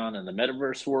something going on in the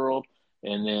metaverse world,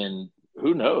 and then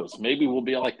who knows? Maybe we'll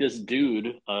be like this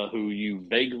dude who you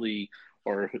vaguely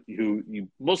or who you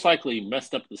most likely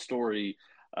messed up the story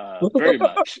very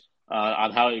much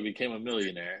on how he became a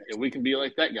millionaire. And we can be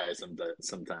like that guy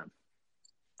sometime.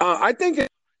 I think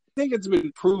it's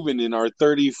been proven in our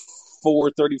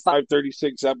 34, 35,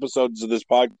 36 episodes of this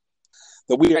podcast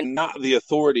that we are not the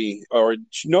authority, or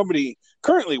nobody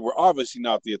currently. We're obviously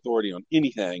not the authority on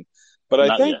anything, but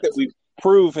I think that we've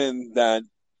proven that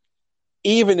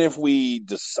even if we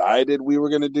decided we were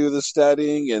going to do the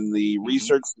studying and the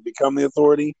research to become the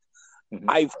authority,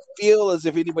 I feel as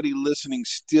if anybody listening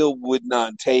still would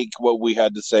not take what we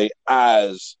had to say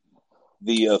as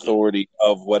the authority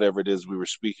of whatever it is we were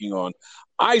speaking on.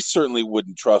 I certainly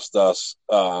wouldn't trust us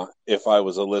if I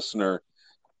was a listener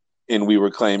and we were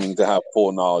claiming to have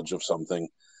full knowledge of something.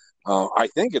 I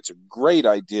think it's a great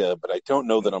idea, but I don't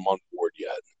know that I'm on board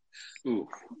yet. Ooh.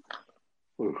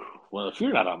 Well, if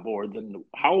you're not on board, then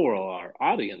how will our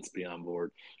audience be on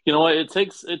board? You know what? It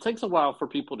takes a while for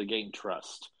people to gain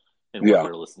trust in what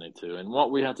they're listening to, and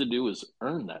what we have to do is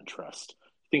earn that trust.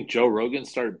 I think Joe Rogan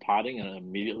started potting and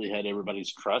immediately had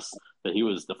everybody's trust that he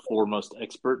was the foremost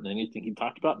expert in anything he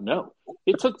talked about. No,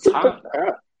 it took time.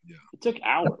 It took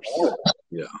hours.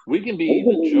 Yeah, we can be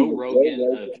the Joe Rogan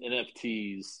of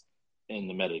NFTs in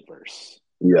the metaverse.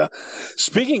 Yeah.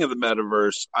 Speaking of the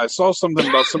metaverse, I saw something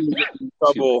about somebody getting in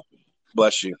trouble.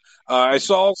 Bless you. I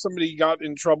saw somebody got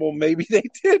in trouble. Maybe they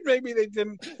did, maybe they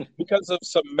didn't, because of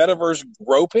some metaverse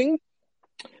groping.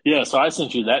 Yeah, so I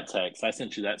sent you that text. I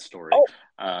sent you that story.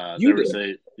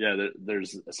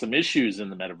 There's some issues in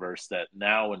the metaverse that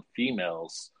now when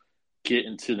females get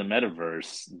into the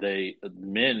metaverse,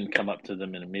 men come up to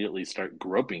them and immediately start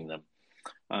groping them.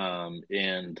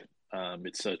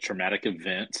 It's a traumatic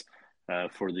event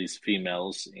for these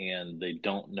females, and they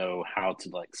don't know how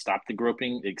to stop the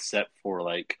groping except for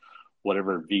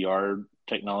whatever VR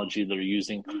technology they're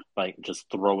using, just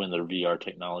throwing their VR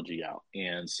technology out.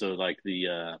 And so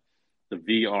the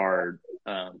VR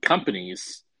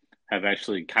companies have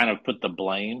actually kind of put the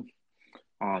blame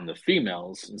on the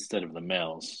females instead of the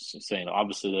males, saying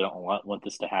obviously they don't want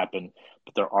this to happen,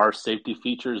 but there are safety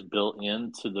features built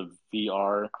into the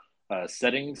VR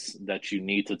settings that you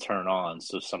need to turn on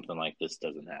so something like this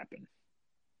doesn't happen.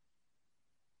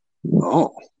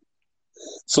 Oh,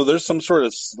 so there's some sort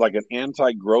of an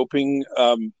anti-groping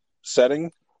setting.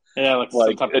 Yeah,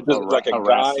 some type of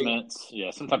harassment. Guy,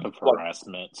 yeah, some type of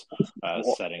harassment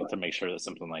setting to make sure that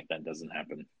something like that doesn't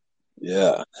happen.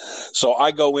 Yeah, so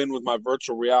I go in with my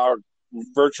virtual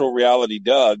reality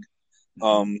Doug,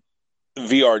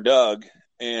 VR Doug,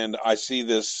 and I see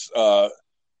this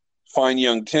fine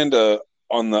young Tinda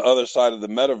on the other side of the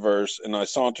metaverse, and I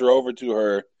saunter over to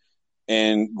her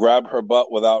and grab her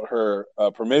butt without her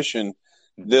permission.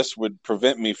 This would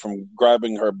prevent me from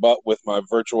grabbing her butt with my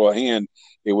virtual hand.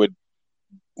 It would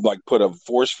put a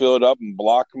force field up and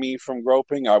block me from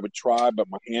groping. I would try, but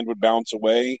my hand would bounce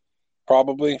away.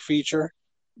 Probably feature.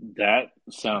 That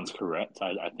sounds correct.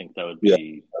 I think that would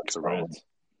be correct.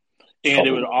 And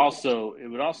it would also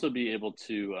be able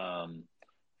to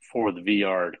for the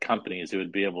VR companies, it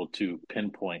would be able to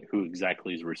pinpoint who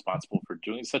exactly is responsible for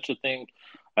doing such a thing,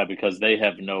 because they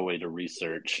have no way to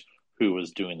research who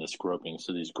was doing this groping.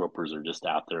 So these gropers are just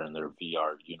out there in their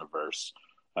VR universe,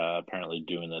 apparently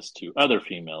doing this to other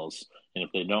females. And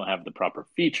if they don't have the proper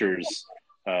features,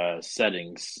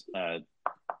 settings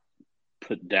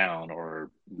put down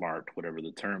or marked, whatever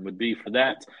the term would be for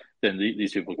that, then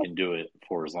these people can do it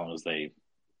for as long as they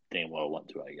damn well want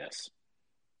to, I guess.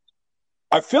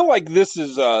 I feel like this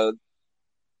is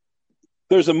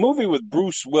there's a movie with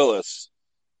Bruce Willis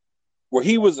where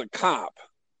he was a cop,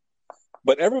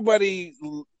 but everybody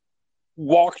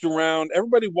walked around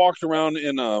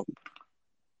in a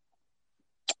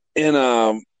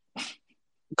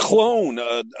clone.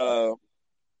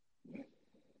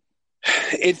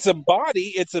 It's a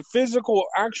body, it's a physical,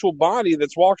 actual body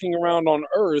that's walking around on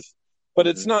Earth, but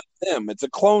it's not them. It's a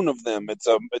clone of them. It's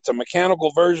a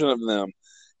mechanical version of them,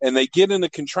 and they get in a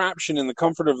contraption in the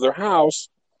comfort of their house,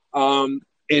 and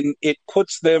it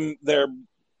puts them their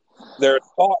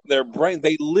thought, their brain.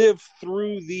 They live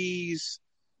through these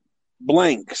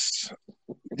blanks.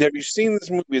 Have you seen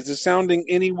this movie? Is this sounding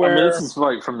anywhere? I mean, this is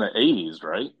like from the 80s,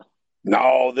 right?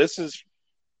 No, this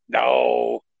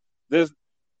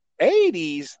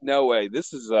 80s. No way.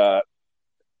 This is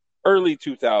early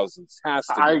 2000s. Has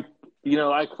to be.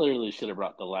 I clearly should have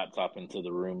brought the laptop into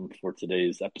the room for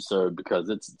today's episode because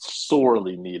it's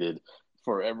sorely needed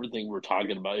for everything we're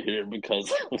talking about here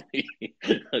because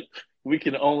we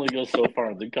can only go so far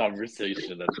in the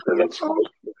conversation.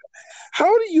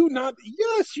 How do you not?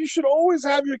 Yes, you should always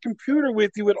have your computer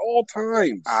with you at all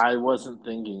times. I wasn't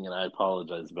thinking, and I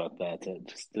apologize about that. It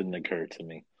just didn't occur to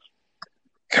me.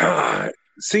 God.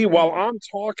 See, while I'm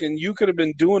talking, you could have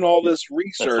been doing all this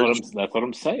research. That's what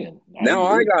I'm saying. Now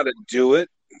I got to do it.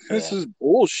 This is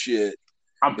bullshit.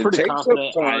 I'm pretty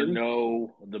confident I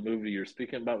know the movie you're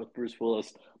speaking about with Bruce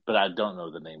Willis, but I don't know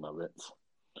the name of it.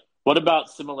 What about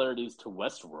similarities to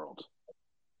Westworld?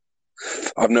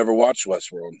 I've never watched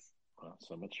Westworld. Well,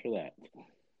 so much for that.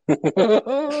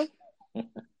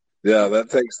 Yeah,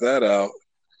 that takes that out.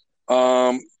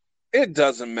 It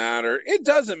doesn't matter.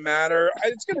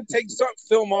 It's going to take some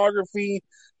filmography.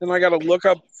 Then I got to look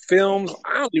up films.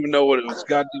 I don't even know what it was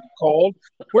goddamn called.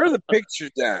 Where are the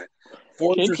pictures at?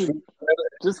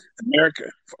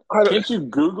 America. Can't you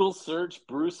Google search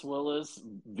Bruce Willis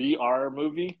VR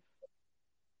movie?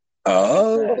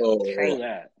 Oh. Try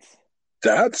that.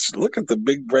 Look at the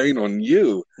big brain on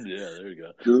you. Yeah, there you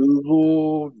go.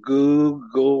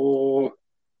 Google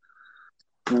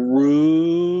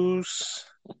Bruce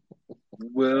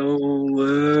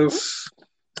Willis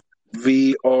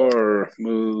VR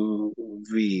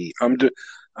movie.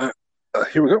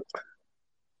 Here we go.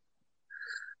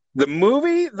 The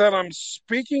movie that I'm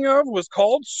speaking of was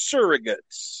called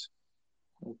Surrogates.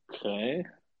 Okay.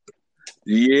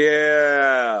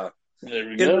 Yeah. There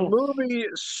we In go. the movie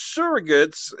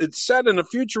Surrogates, it's set in a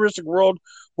futuristic world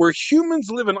where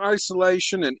humans live in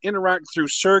isolation and interact through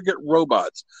surrogate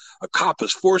robots. A cop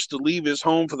is forced to leave his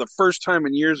home for the first time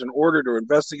in years in order to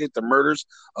investigate the murders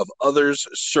of others'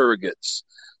 surrogates.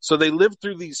 So they live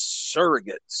through these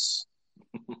surrogates.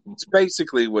 It's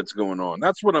basically what's going on.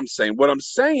 That's what I'm saying. What I'm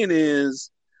saying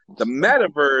is the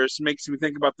metaverse makes me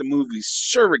think about the movie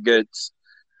Surrogates,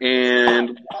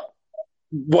 and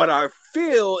what I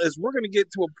feel is we're going to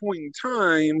get to a point in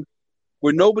time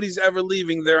where nobody's ever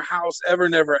leaving their house ever,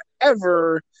 never,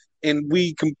 ever, and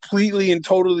we completely and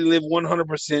totally live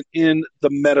 100% in the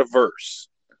metaverse.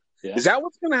 Yeah. Is that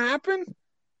what's going to happen?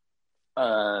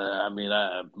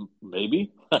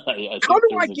 Maybe. How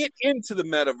do I get into the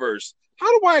metaverse?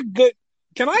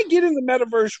 Can I get in the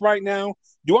metaverse right now?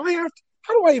 How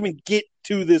do I even get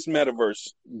to this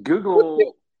metaverse?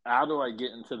 Google, how do I get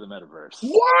into the metaverse?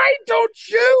 Why don't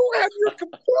you have your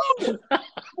computer?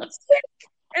 I'm sick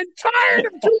and tired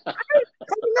of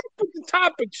coming up with the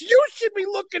topics. You should be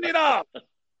looking it up.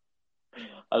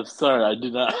 I'm sorry, I do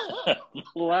not have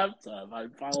a laptop. I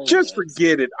apologize. Just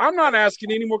forget it. I'm not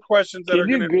asking any more questions that are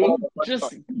going to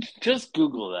just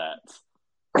Google that.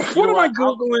 What am I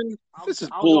Googling? This is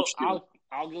bullshit.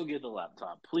 I'll go get the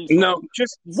laptop, please. No,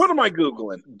 just what am I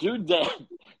Googling? Dude, I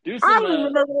don't even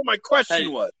remember what my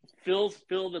question was. Fill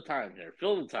the time here.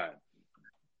 Fill the time.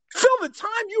 Fill the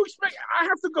time? You expect I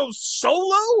have to go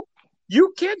solo?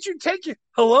 Can't you take it?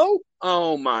 Hello?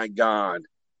 Oh my God.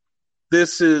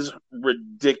 This is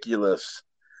ridiculous.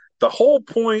 The whole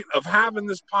point of having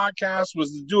this podcast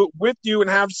was to do it with you and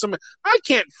have some. I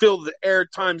can't fill the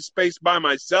airtime space by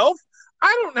myself.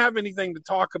 I don't have anything to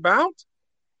talk about.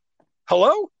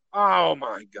 Hello? Oh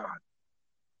my God.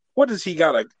 What does he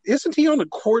got? Isn't he on a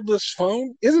cordless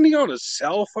phone? Isn't he on a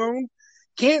cell phone?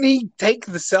 Can't he take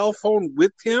the cell phone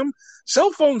with him?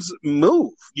 Cell phones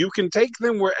move. You can take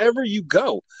them wherever you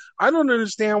go. I don't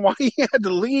understand why he had to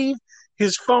leave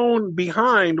his phone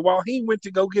behind while he went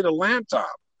to go get a laptop.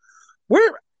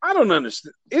 I don't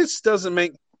understand. It doesn't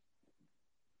make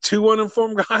two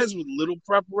uninformed guys with little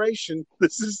preparation.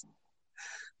 This is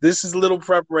little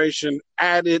preparation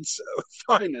at its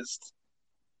finest.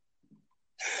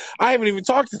 I haven't even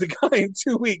talked to the guy in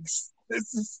 2 weeks.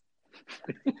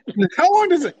 How long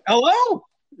does it? Hello?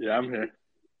 Yeah, I'm here.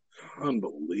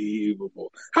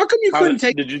 Unbelievable. How come you couldn't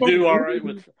take? Did you do all right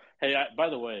with? Hey, by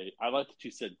the way, I like that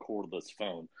you said cordless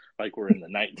phone, like we're in the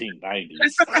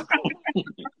 1990s.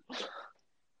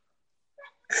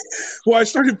 Well, I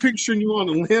started picturing you on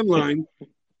a landline.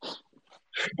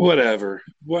 Whatever.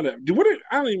 I don't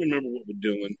even remember what we're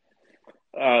doing.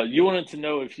 You wanted to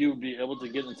know if you would be able to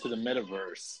get into the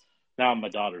metaverse. Now my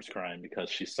daughter's crying because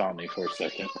she saw me for a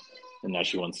second, and now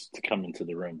she wants to come into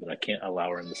the room, but I can't allow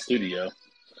her in the studio.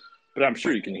 But I'm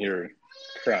sure you can hear her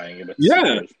crying about the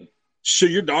situation. So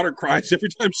your daughter cries every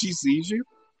time she sees you?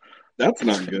 That's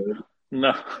not good.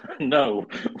 No.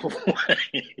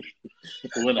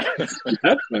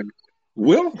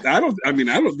 Well, I don't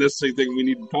necessarily think we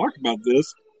need to talk about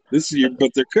this year,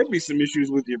 but there could be some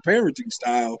issues with your parenting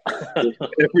style.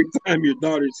 Every time your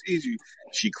daughter sees you,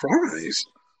 she cries.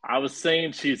 I was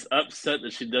saying she's upset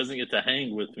that she doesn't get to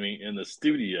hang with me in the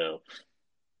studio.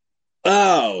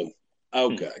 Oh,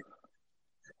 okay.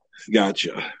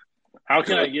 Gotcha. How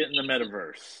can I get in the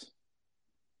metaverse?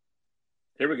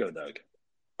 Here we go, Doug.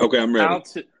 Okay, I'm ready.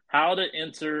 How to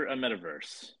enter a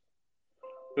metaverse.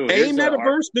 Ooh,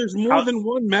 metaverse? There's more than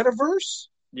one metaverse?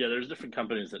 Yeah, there's different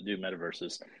companies that do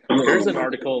metaverses. Here's an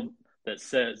article that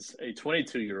says a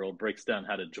 22-year-old breaks down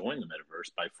how to join the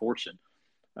metaverse by Fortune.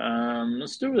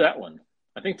 Let's do that one.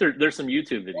 I think there's some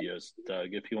YouTube videos,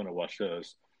 Doug, if you want to watch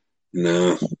those.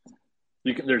 No.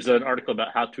 There's an article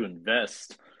about how to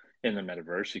invest in the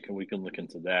metaverse. We can look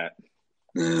into that.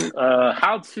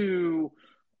 How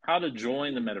to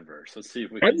join the metaverse. Let's see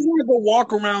if we can. I just want to go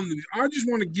walk around. I just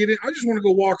want to get it. I just want to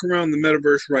go walk around the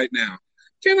metaverse right now.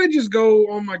 Can't I just go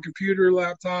on my computer,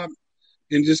 laptop,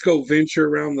 and just go venture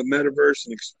around the metaverse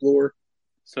and explore?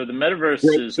 So the metaverse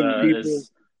is,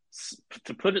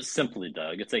 to put it simply,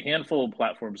 Doug, it's a handful of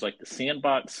platforms like the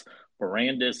Sandbox,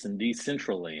 Barandus, and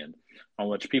Decentraland on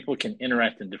which people can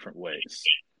interact in different ways.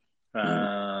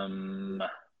 Wow.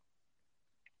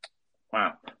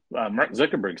 Mark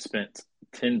Zuckerberg spent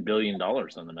 $10 billion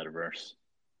on the metaverse.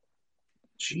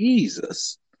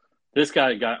 Jesus. This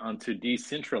guy got onto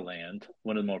Decentraland,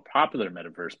 one of the more popular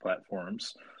metaverse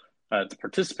platforms. To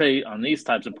participate on these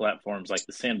types of platforms like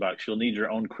the Sandbox, you'll need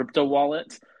your own crypto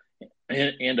wallet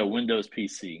and a Windows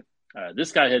PC.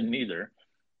 This guy had neither.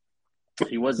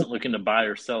 He wasn't looking to buy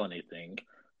or sell anything,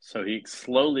 so he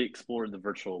slowly explored the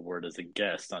virtual world as a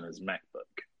guest on his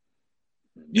MacBook.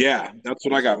 Yeah, that's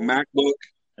what I got. MacBook.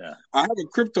 Yeah. I have a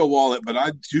crypto wallet, but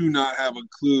I do not have a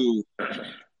clue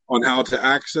on how to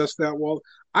access that wallet.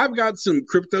 I've got some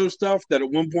crypto stuff that at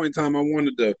one point in time I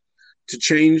wanted to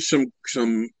change some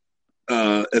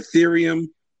Ethereum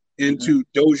into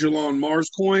Dogelon Mars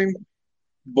coin,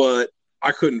 but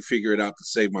I couldn't figure it out to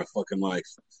save my fucking life.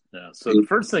 Yeah. So the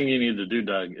first thing you need to do,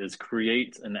 Doug, is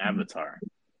create an avatar.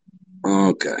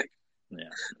 Okay. Yeah.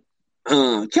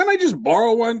 Can I just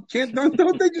borrow one?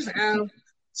 Don't they just have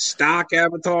stock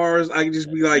avatars? I can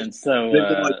just be like,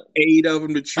 like 8 of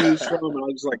them to choose from, and I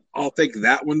was like, I'll take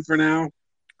that one for now.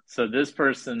 So this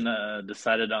person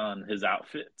decided on his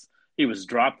outfit. He was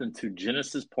dropped into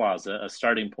Genesis Plaza, a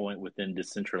starting point within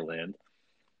Decentraland,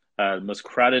 the most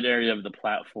crowded area of the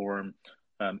platform.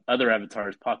 Other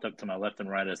avatars popped up to my left and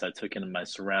right as I took in my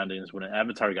surroundings. When an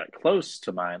avatar got close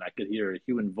to mine, I could hear a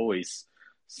human voice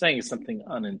saying something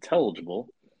unintelligible.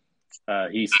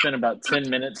 He spent about 10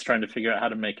 minutes trying to figure out how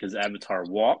to make his avatar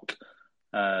walk.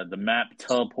 The map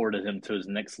teleported him to his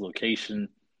next location.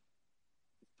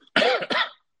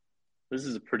 This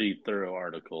is a pretty thorough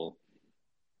article.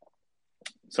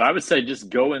 So I would say just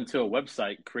go into a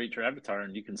website, create your avatar,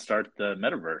 and you can start the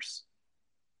metaverse.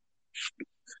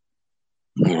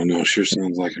 I don't know. Sure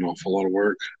sounds like an awful lot of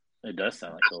work. It does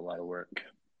sound like a lot of work.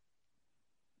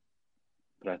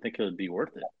 But I think it would be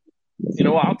worth it. You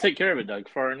know what? I'll take care of it, Doug.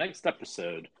 For our next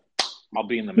episode, I'll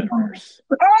be in the metaverse.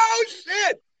 Oh,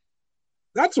 shit!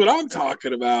 That's what I'm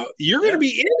talking about. You're going to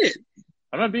be in it.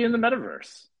 I'm going to be in the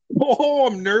metaverse. Oh,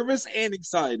 I'm nervous and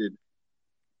excited.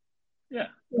 Yeah.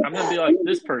 I'm going to be like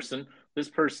this person.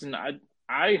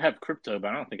 I have crypto, but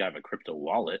I don't think I have a crypto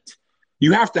wallet.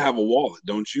 You have to have a wallet,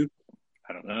 don't you?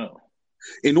 I don't know.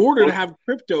 In order to have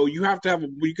crypto, you got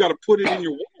to put it in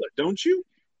your wallet, don't you?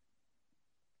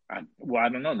 I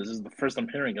don't know. This is the first I'm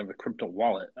hearing of a crypto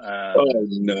wallet. Oh,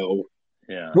 no.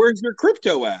 Yeah. Where's your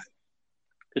crypto at?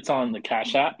 It's on the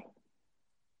Cash App.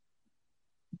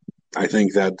 I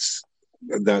think that's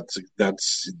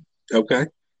okay.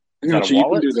 Is that a wallet? You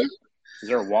can do that. Is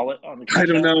there a wallet on the Cash App? I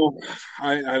don't know.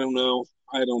 I don't know.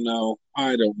 I don't know.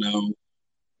 I don't know.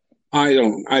 I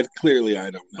don't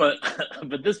know.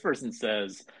 But this person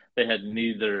says they had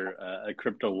neither a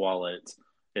crypto wallet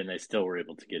and they still were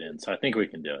able to get in. So I think we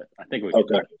can do it. I think we can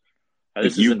do Okay. it. This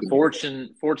If is you in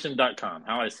fortune.com,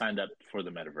 how I signed up for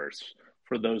the metaverse,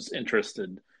 for those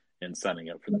interested in signing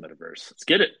up for the metaverse. Let's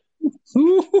get it.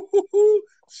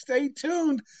 Stay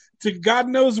tuned to God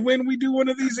knows when we do one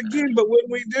of these again, but when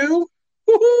we do,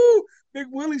 woo-hoo, Big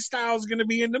Willie Style is going to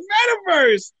be in the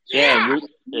metaverse. Yeah,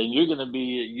 and you're going to be,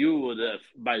 you would have,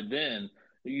 by then,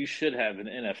 you should have an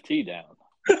NFT down.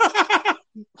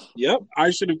 Yep,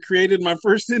 I should have created my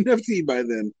first NFT by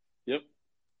then. Yep.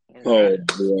 Oh,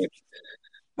 boy.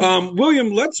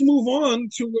 William, let's move on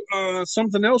to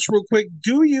something else real quick.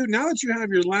 Do you, now that you have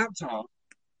your laptop,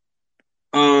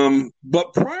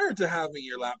 but prior to having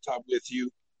your laptop with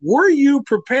you, were you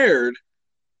prepared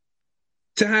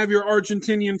to have your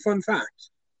Argentinian fun fact?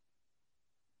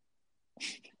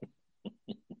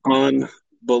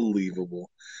 Unbelievable.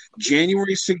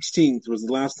 January 16th was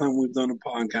the last time we've done a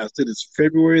podcast. It is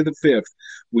February the 5th.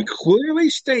 We clearly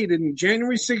stated in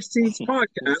January 16th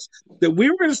podcast that we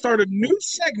were going to start a new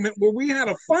segment where we had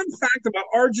a fun fact about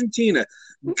Argentina.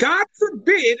 God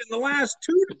forbid in the last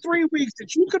 2 to 3 weeks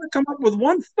that you could have come up with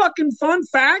one fucking fun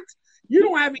fact. You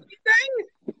don't have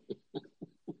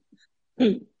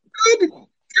anything? Good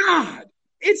God.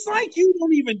 It's like you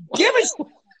don't even give a shit.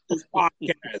 This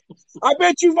podcast. I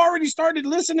bet you've already started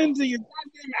listening to your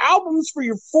goddamn albums for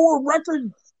your 4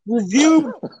 record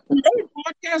review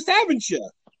podcast, haven't you?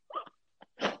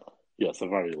 Yes, I've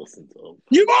already listened to them.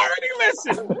 You've already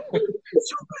listened.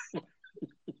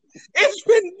 It's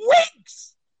been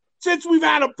weeks since we've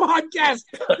had a podcast.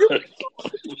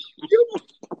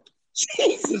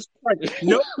 Jesus Christ.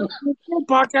 No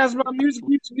podcast about music,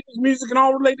 and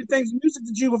all related things. Music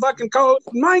that you fucking co-host.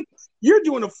 Mike, you're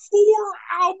doing a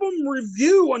 4-album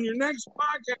review on your next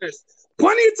podcast.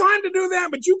 Plenty of time to do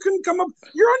that, but you couldn't come up.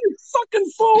 You're on your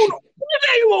fucking phone all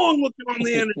day long looking on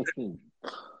the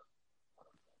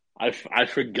internet. I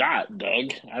forgot,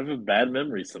 Doug. I have a bad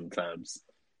memory sometimes.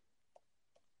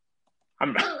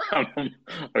 Go ahead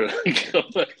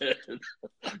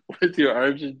with your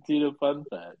Argentina fun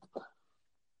fact.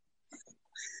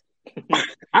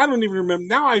 I don't even remember.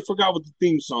 Now I forgot what the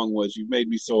theme song was. You made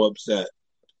me so upset.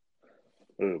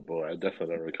 Oh, boy. I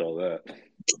definitely don't recall that.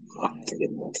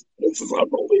 This is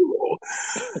unbelievable.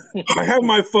 I have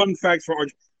my fun facts for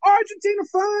Argentina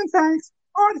fun facts.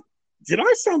 Did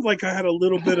I sound like I had a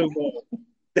little bit of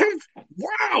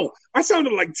wow, I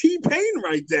sounded like T-Pain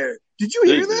right there. Did you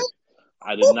hear that?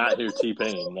 I did not hear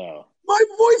T-Pain, no. My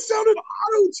voice sounded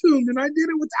auto-tuned, and I did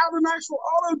it without an actual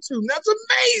auto-tune. That's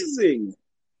amazing.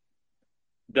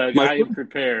 Doug, I am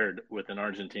prepared with an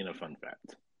Argentina fun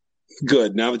fact.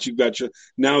 Good. Now that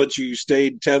you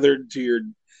stayed tethered to your,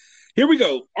 here we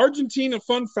go. Argentina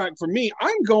fun fact for me.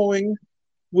 I'm going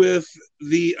with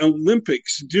the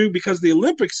Olympics, because the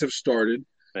Olympics have started.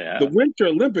 Yeah. The Winter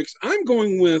Olympics. I'm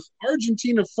going with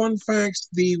Argentina fun facts.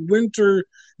 The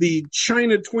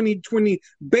China 2020,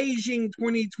 Beijing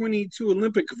 2022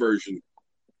 Olympic version.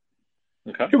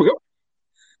 Okay. Here we go.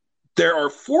 There are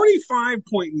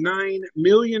 45.9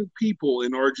 million people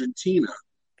in Argentina,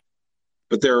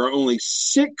 but there are only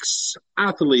 6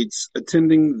 athletes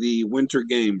attending the Winter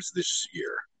Games this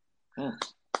year. And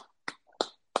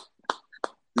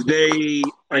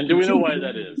do we know why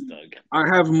that is, Doug?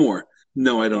 I have more.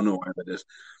 No, I don't know why that is.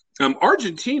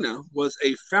 Argentina was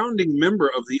a founding member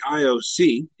of the IOC.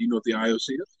 Do you know what the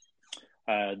IOC is?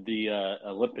 The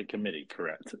Olympic Committee,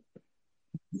 correct.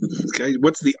 Okay,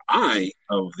 what's the I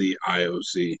of the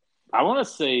IOC? I want to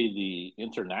say the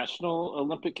International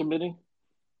Olympic Committee.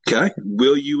 Okay,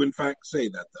 will you in fact say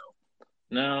that though?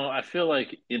 No, I feel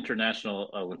like International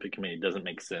Olympic Committee doesn't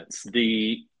make sense.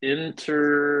 The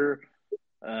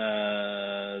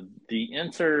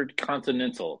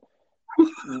Intercontinental.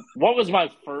 What was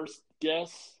my first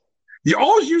guess?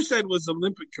 All you said was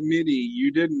Olympic Committee.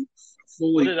 You didn't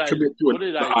fully commit to it.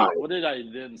 What did I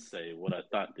then say? What I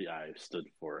thought the I stood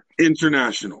for?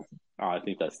 International. Oh, I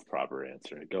think that's the proper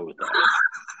answer. Go with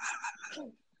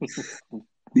that.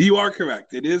 You are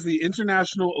correct. It is the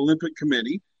International Olympic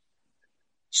Committee.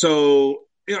 So,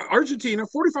 Argentina,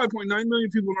 45.9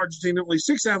 million people in Argentina, only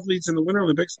 6 athletes in the Winter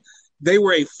Olympics. They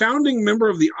were a founding member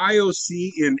of the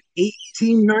IOC in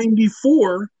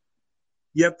 1894,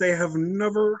 yet they have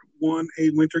never won a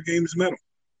Winter Games medal.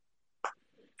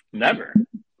 Never.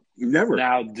 Never.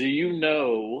 Now, do you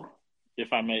know,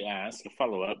 if I may ask a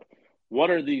follow-up, what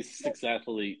are these 6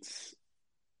 athletes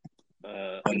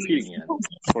competing in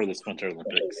for this Winter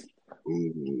Olympics?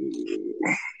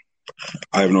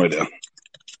 I have no idea.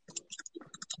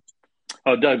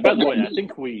 Oh, Doug, by the way, I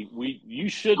think you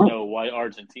should know why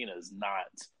Argentina is not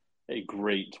a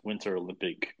great Winter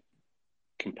Olympic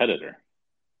competitor.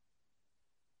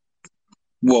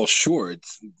 Well, sure.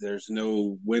 There's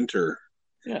no winter.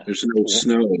 Yeah. There's no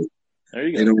snow. There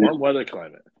you go. Warm weather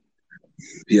climate.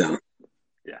 Yeah.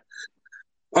 Yeah.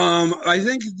 I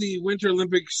think the Winter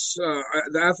Olympics,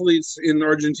 the athletes in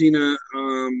Argentina,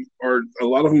 are a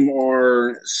lot of them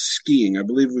are skiing. I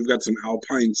believe we've got some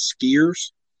alpine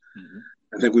skiers. Mm-hmm.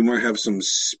 I think we might have some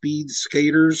speed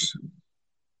skaters.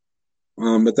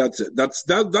 But that's it.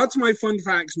 That's my fun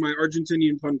facts, my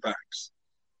Argentinian fun facts.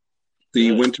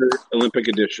 The Winter Olympic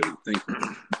edition. Thank you.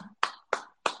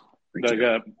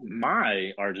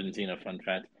 My Argentina fun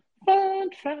fact. Fun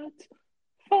fact.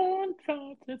 Fun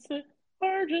fact. It's the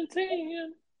Argentinian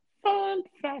fun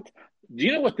fact. Do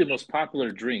you know what the most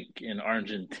popular drink in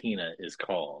Argentina is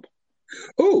called?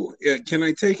 Oh, can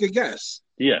I take a guess?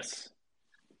 Yes.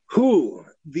 Who?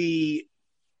 The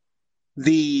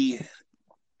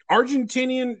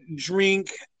Argentinian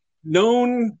drink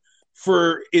known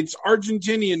for its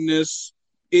Argentinianness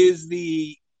is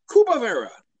the Cubavera.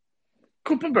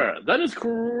 Cubavera. That is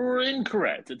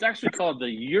incorrect. It's actually called the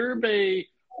yerba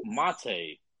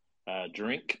mate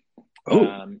drink.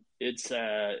 Oh. It's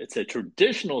a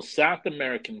traditional South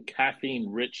American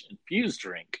caffeine-rich infused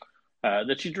drink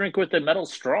that you drink with a metal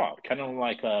straw, kind of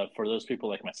like for those people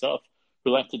like myself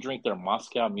who like to drink their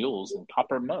Moscow mules in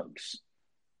copper mugs.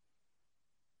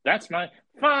 That's my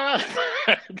fun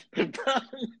fact.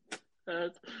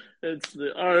 It's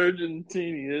the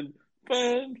Argentinian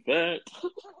fun fact.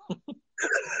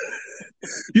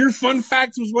 Your fun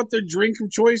fact was what their drink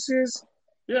of choice is?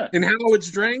 Yeah. And how it's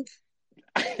drank?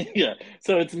 Yeah.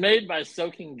 So it's made by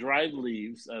soaking dried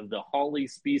leaves of the holly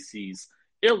species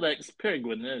Ilex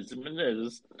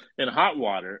peregrinatus in hot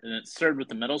water, and it's served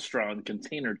with a metal straw and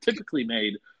container typically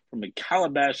made from a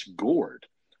calabash gourd.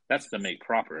 That's the make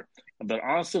proper. But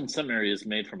also in some areas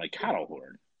made from a cattle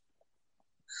horn.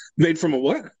 Made from a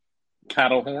what?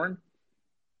 Cattle horn.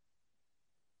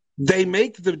 They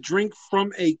make the drink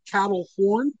from a cattle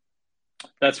horn?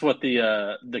 That's what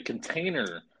the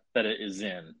container that it is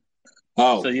in.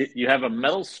 Oh. So you have a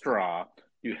metal straw,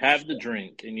 you have the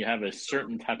drink, and you have a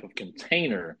certain type of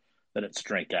container that it's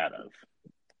drank out of.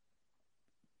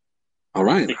 All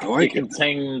right. It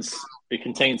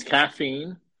contains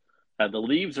caffeine. The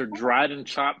leaves are dried and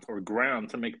chopped or ground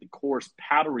to make the coarse,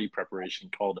 powdery preparation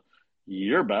called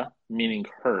yerba, meaning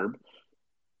herb,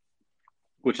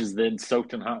 which is then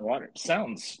soaked in hot water.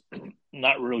 Sounds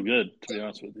not real good, to be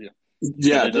honest with you.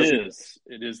 Yeah, it is.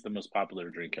 It is the most popular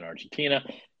drink in Argentina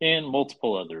and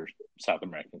multiple other South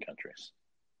American countries.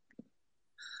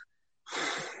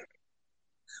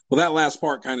 Well, that last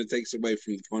part kind of takes away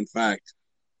from the fun fact,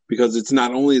 because it's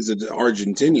not only is it an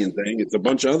Argentinian thing, it's a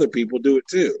bunch of other people do it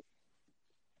too.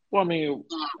 Well, I mean,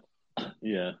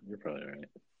 yeah, you're probably right.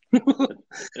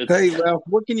 Hey, well,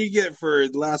 what can you get for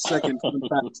last second fun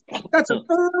facts? That's a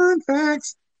fun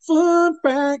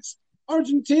facts,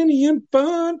 Argentinian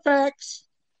fun facts.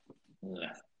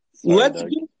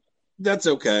 Sorry, That's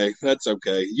okay. That's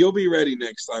okay. You'll be ready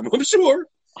next time, I'm sure.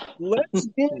 Let's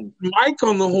get Mike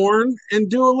on the horn and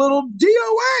do a little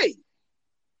DOA.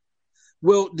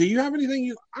 Well, do you have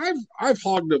anything? I've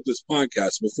hogged up this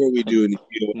podcast before we do any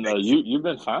DOA. No, you've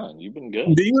been fine. You've been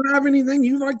good. Do you have anything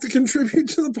you'd like to contribute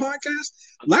to the podcast?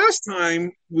 Last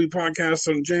time we podcast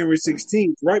on January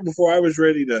 16th, right before I was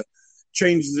ready to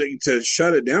to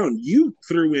shut it down, you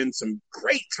threw in some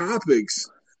great topics.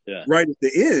 Yeah. Right at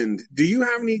the end. Do you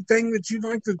have anything that you'd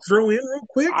like to throw in real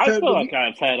quick? I feel like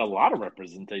I've had a lot of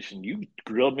representation. You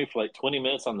grilled me for like 20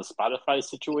 minutes on the Spotify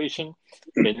situation,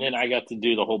 and then I got to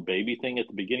do the whole baby thing at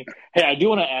the beginning. Hey, I do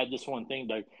want to add this one thing,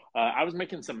 Doug. I was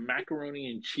making some macaroni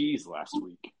and cheese last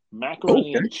week.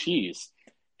 And cheese.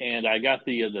 And I got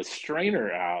the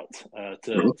strainer out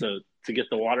to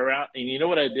get the water out. And you know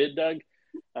what I did, Doug?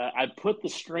 I put the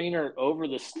strainer over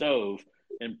the stove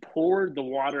and poured the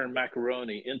water and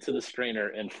macaroni into the strainer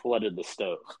and flooded the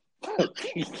stove.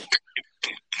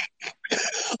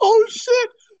 Oh, shit.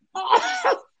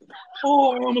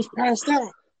 Oh, I almost passed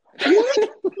out. What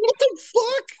the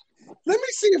fuck? Let me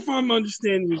see if I'm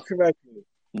understanding you correctly.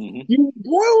 Mm-hmm. You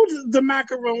boiled the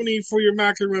macaroni for your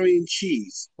macaroni and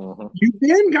cheese. Mm-hmm. You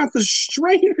then got the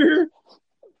strainer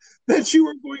that you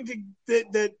were going to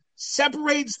that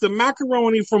separates the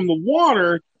macaroni from the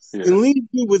water. Yeah. And leave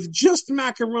you with just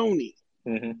macaroni.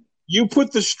 Mm-hmm. You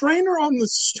put the strainer on the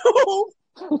stove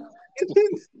and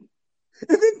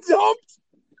then dumped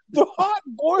the hot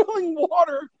boiling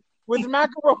water with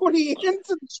macaroni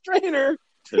into the strainer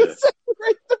to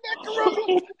separate the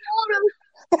macaroni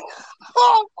from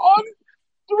the water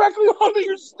directly onto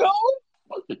your stove.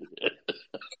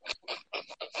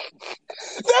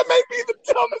 That may be the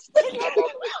dumbest thing I've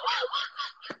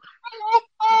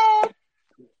ever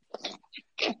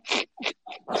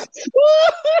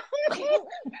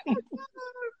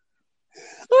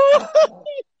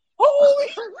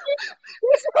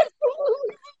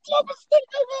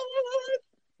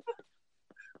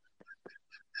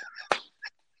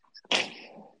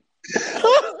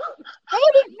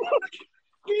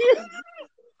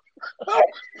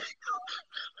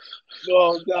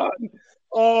Oh God!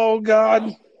 Oh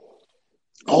God!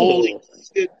 Holy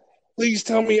shit! Please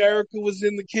tell me Erica was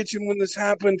in the kitchen when this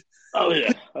happened. Oh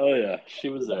yeah, she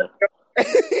was there.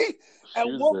 At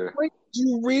what point did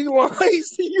you realize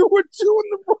that you were doing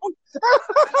the wrong?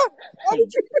 How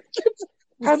did you get to...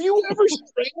 Have you ever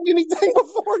strained anything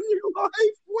before in your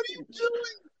life? What are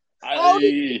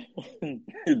you doing?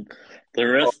 The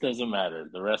rest doesn't matter.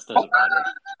 The rest doesn't matter.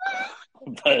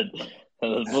 But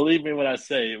believe me when I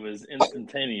say it was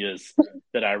instantaneous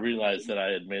that I realized that I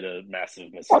had made a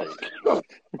massive mistake.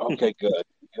 Okay, good.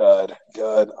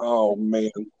 Oh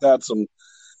man, that's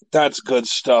good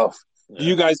stuff. Yeah. Do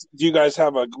you guys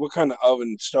have what kind of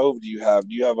oven stove do you have?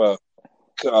 Do you have a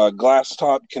glass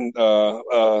top? I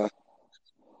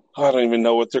don't even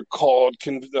know what they're called.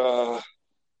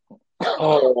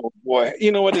 Oh boy,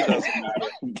 you know what? It doesn't matter.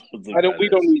 We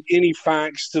don't need any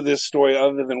facts to this story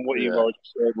other than what you've already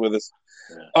shared with us.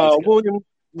 Yeah, William,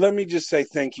 let me just say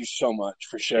thank you so much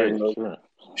for sharing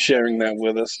sharing that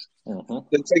with us. Mm-hmm.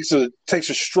 It takes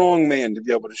a strong man to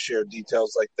be able to share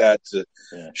details like that, to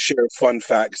share fun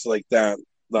facts like that.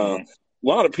 A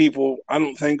lot of people, I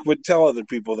don't think, would tell other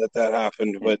people that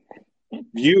happened, but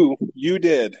you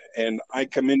did, and I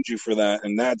commend you for that.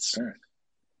 And that's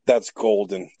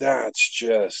golden. That's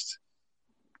just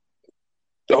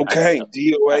okay.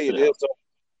 DOA, it is.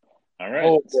 All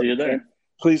right, see you there.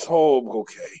 Please hold.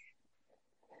 Okay.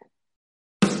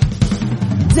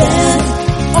 Dead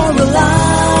or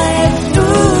alive,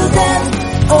 ooh, dead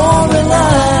or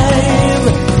alive,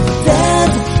 dead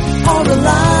or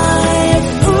alive,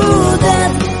 ooh,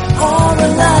 dead or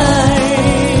alive.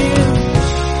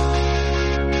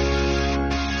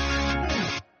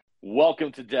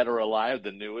 Welcome to Dead or Alive,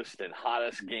 the newest and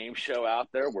hottest game show out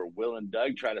there, where Will and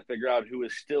Doug try to figure out who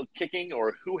is still kicking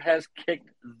or who has kicked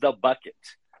the bucket.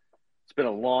 It's been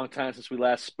a long time since we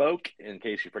last spoke. In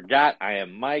case you forgot, I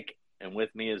am Mike, and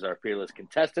with me is our fearless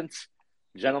contestants.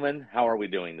 Gentlemen, how are we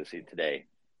doing today?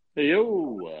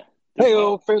 Hey-o.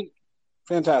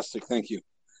 Fantastic. Thank you.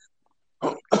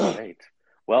 Great.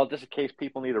 Well, just in case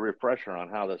people need a refresher on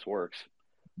how this works,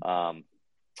 we're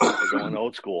going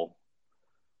old school.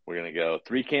 We're going to go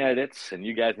 3 candidates, and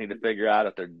you guys need to figure out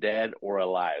if they're dead or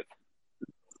alive.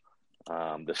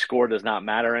 The score does not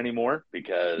matter anymore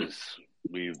because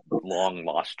we've long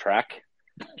lost track.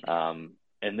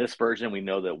 In this version, we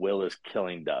know that Will is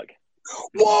killing Doug.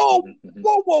 Whoa!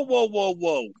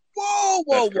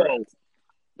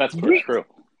 That's true.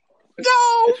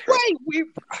 No, wait.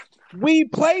 We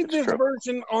played this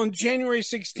version on January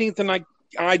 16th, and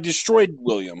I destroyed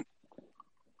William.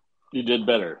 You did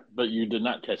better, but you did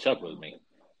not catch up with me.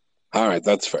 All right,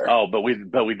 that's fair. Oh, but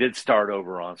we did start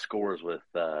over on scores with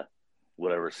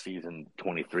whatever season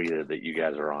 23 that you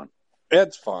guys are on.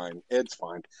 It's fine.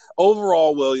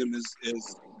 Overall, William is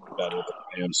better than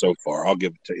I am so far. I'll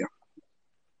give it to you.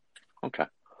 Okay.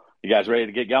 You guys ready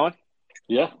to get going?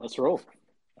 Yeah, let's roll.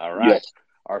 All right. Yes.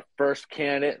 Our first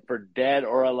candidate for Dead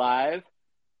or Alive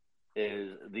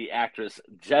is the actress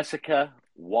Jessica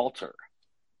Walter.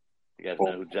 You guys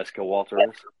know who Jessica Walter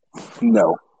is?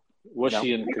 No. Was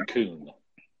she in Cocoon?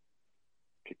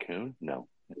 Cocoon? No.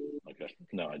 Okay.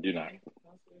 No, I do not.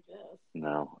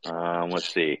 No.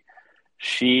 Let's see.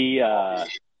 She has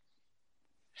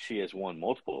won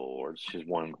multiple awards. She's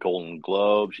won Golden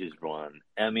Globe. She's won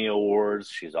Emmy Awards.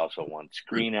 She's also won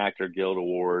Screen Actor Guild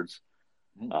Awards.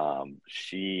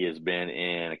 She has been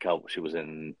in she was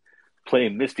in Play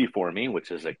Misty for Me,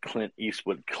 which is a Clint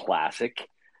Eastwood classic.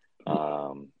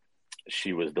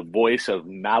 She was the voice of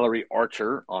Mallory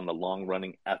Archer on the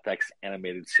long-running FX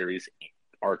animated series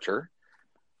Archer.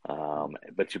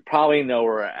 But you probably know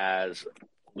her as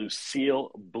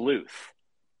Lucille Bluth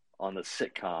on the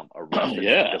sitcom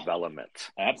Arrested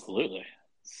Development. Absolutely.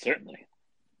 Certainly.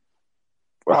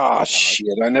 Ah,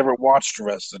 shit. I never watched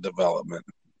Arrested Development.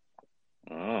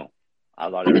 Oh. I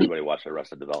thought everybody watched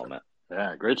Arrested Development.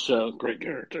 Yeah, great show. Great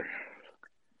character.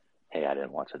 Hey, I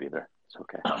didn't watch it either. It's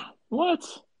okay. What?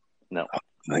 No.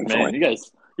 Man, you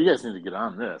guys need to get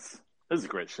on this. This is a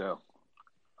great show.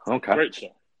 Okay. Great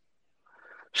show.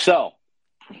 So,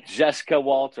 Jessica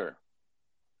Walter.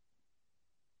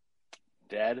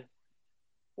 Dead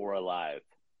or alive?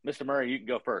 Mr. Murray, you can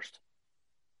go first.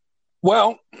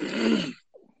 Well,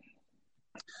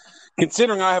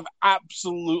 considering I have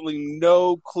absolutely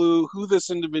no clue who this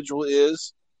individual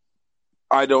is,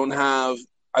 I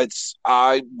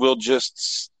will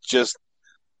just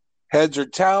heads or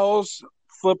tails,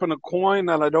 flipping a coin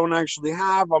that I don't actually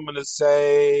have. I'm going to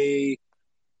say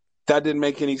that didn't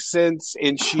make any sense,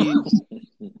 and she's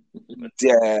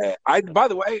dead. By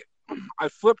the way, I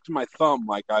flipped my thumb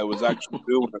like I was actually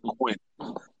doing a coin.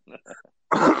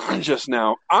 just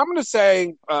now. I'm going to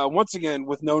say, once again,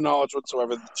 with no knowledge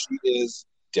whatsoever, that she is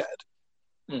dead.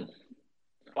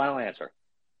 Final answer.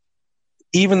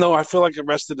 Even though I feel like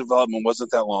Arrested Development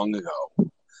wasn't that long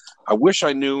ago. I wish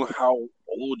I knew how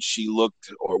old she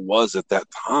looked or was at that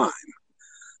time.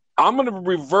 I'm going to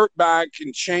revert back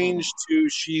and change to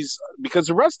because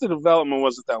Arrested Development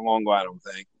wasn't that long ago, I don't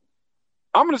think.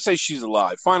 I'm going to say she's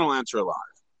alive. Final answer, alive.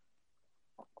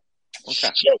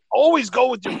 Okay. Shit, always go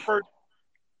with your first.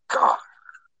 God.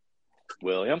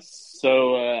 William?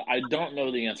 So I don't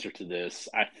know the answer to this.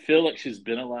 I feel like she's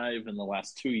been alive in the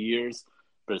last 2 years,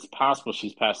 but it's possible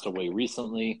she's passed away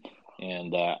recently,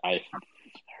 and I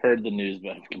heard the news,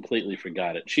 but I've completely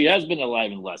forgot it. She has been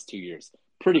alive in the last 2 years.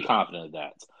 Pretty confident of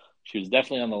that. She was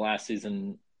definitely on the last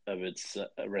season of its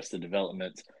Arrested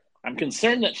Development. I'm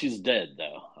concerned that she's dead,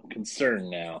 though. I'm concerned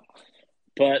now.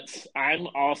 But I'm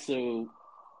also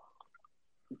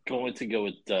going to go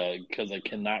with Doug because I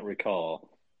cannot recall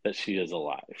that she is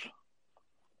alive.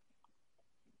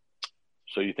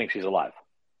 So you think she's alive?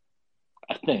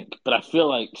 I think, but I feel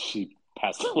like she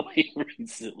passed away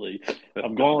recently.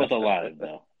 I'm going with alive,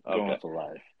 though. Going with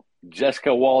alive.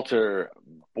 Jessica Walter,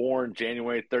 born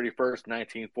January 31st,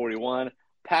 1941,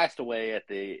 passed away at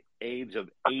the age of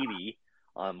 80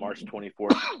 on March 24th,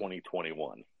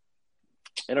 2021.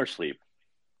 In her sleep.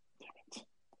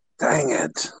 Dang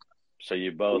it. So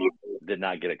you both did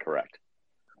not get it correct.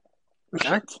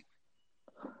 What?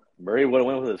 Murray would have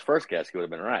went with his first guess. He would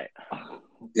have been right.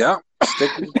 Yeah.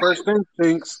 Stick with first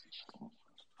instincts.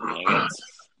 Man,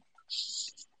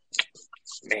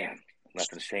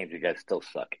 nothing's changed. You guys still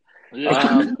suck.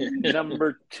 Yeah.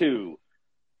 Number 2.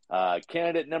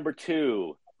 Candidate number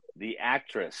 2, the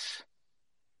actress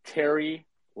Terry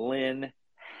Lynn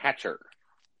Hatcher.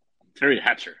 Terry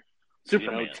Hatcher.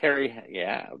 Superman. You know, Terry,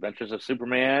 Adventures of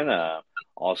Superman.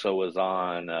 Also was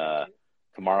on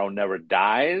Tomorrow Never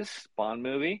Dies, Bond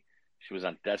movie. She was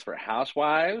on Desperate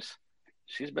Housewives.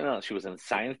 She was in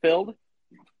Seinfeld.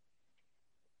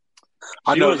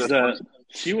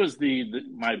 She was the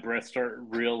My Breasts Are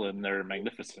Real and They're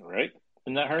Magnificent, right?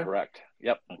 Isn't that her? Correct.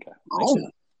 Yep. Okay. Oh.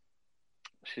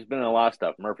 She's been in a lot of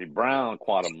stuff. Murphy Brown,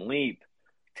 Quantum Leap,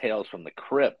 Tales from the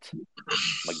Crypt,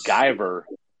 MacGyver.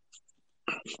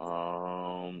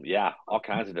 All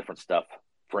kinds of different stuff.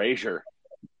 Frasier,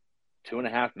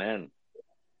 2.5 Men.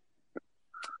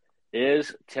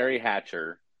 Is Terry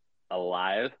Hatcher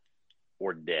alive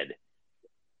or dead?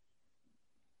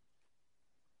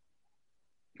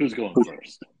 Who's going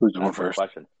first? Who's going That's the first?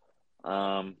 question.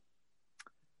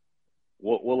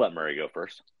 We'll let Murray go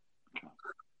first.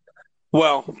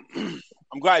 Well,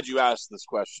 I'm glad you asked this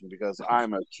question because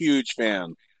I'm a huge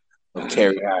fan of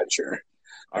Terry Hatcher.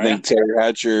 I think Terry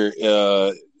Hatcher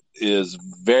is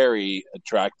very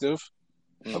attractive.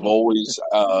 I've always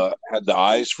had the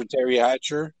eyes for Terry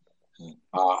Hatcher.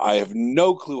 I have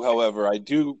no clue, however. I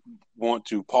do want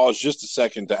to pause just a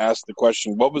second to ask the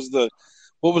question. What was the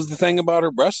thing about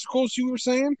her breasticles you were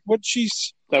saying?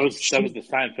 That was the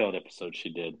Seinfeld episode she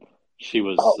did. She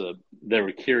was they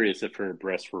were curious if her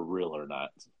breasts were real or not.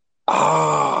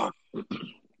 Ah,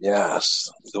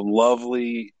 yes, the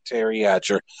lovely Terry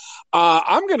Hatcher.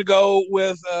 I'm going to go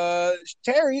with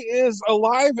Terry is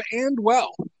alive and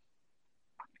well.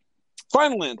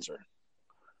 Final answer.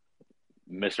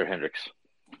 Mr. Hendricks.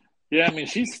 Yeah, I mean,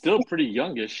 she's still pretty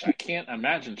youngish. I can't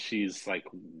imagine she's like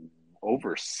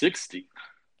over 60.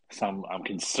 So I'm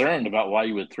concerned about why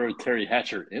you would throw Terry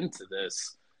Hatcher into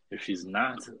this if she's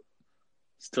not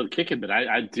still kicking. But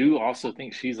I do also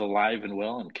think she's alive and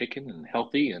well and kicking and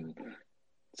healthy and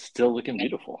still looking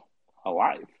beautiful.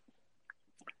 Alive.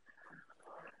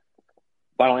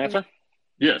 Final answer?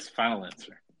 Yes, final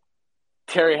answer.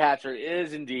 Terry Hatcher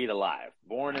is indeed alive.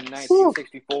 Born in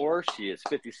 1964, she is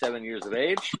 57 years of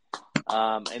age.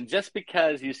 And just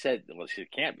because you said, well, she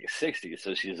can't be 60,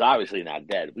 so she's obviously not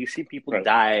dead. We see people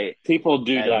die. People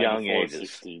do at die young before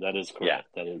ages. 60. That is correct.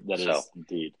 Yeah. That is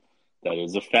indeed. That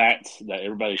is a fact that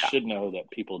everybody should know,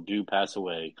 that people do pass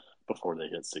away before they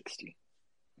hit 60.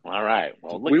 All right.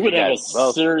 Well, We would have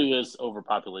a serious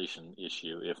overpopulation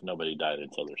issue if nobody died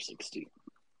until they're 60.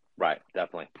 Right.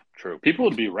 Definitely. True. People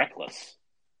would be reckless.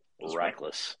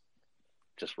 Reckless.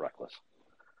 Just reckless.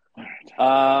 All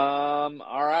right.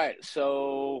 All right.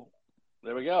 So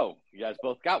there we go. You guys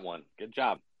both got one. Good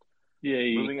job.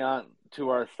 Yay. Moving on to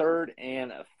our third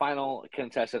and final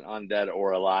contestant on Dead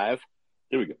or Alive.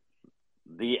 Here we go.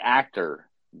 The actor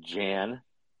Jan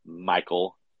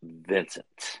Michael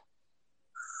Vincent.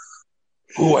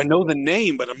 Oh, I know the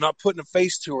name, but I'm not putting a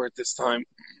face to her at this time.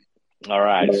 All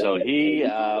right. So he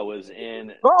was in.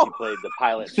 He played the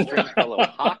pilot Stringfellow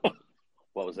Hawk.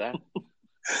 What was that?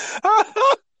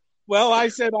 Well, I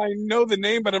said I know the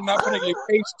name, but I'm not putting a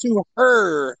face to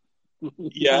her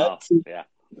yet. Oh, yeah.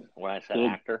 When I said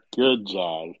actor. Good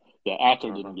job. The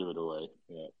actor didn't give it away.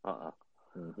 Yeah.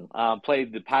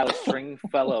 Played the pilot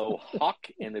Stringfellow Hawk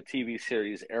in the TV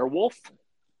series Airwolf.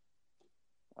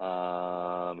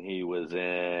 He was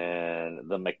in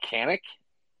The Mechanic,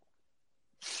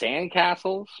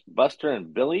 Sandcastles, Buster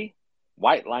and Billy,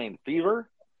 White Line Fever,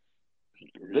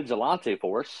 Vigilante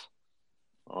Force.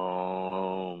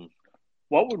 What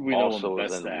would we know Also him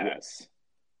was best in as?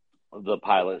 the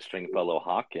pilot Stringfellow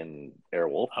Hawk in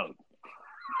Airwolf.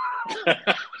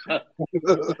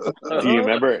 Do you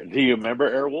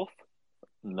remember Airwolf?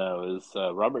 No, is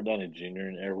Robert Downey Jr.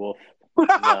 in Airwolf?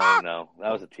 No,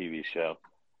 that was a TV show.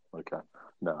 Okay.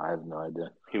 No, I have no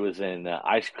idea. He was in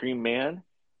Ice Cream Man,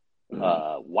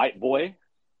 White Boy,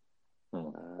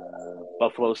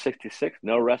 Buffalo 66,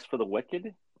 No Rest for the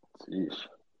Wicked. Jeez.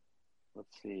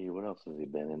 Let's see, what else has he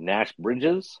been in? Nash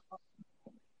Bridges.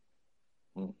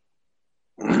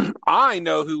 I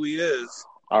know who he is.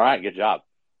 All right, good job.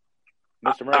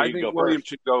 Mr. Murray, I you think go William first.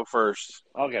 should go first.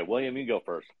 Okay, William, you go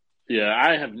first. Yeah,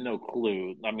 I have no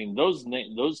clue. I mean, those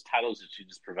titles that you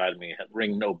just provided me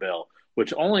ring no bell,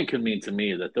 which only could mean to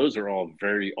me that those are all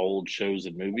very old shows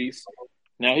and movies.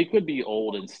 Now, he could be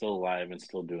old and still alive and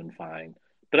still doing fine.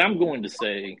 But I'm going to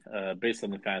say, based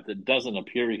on the fact that it doesn't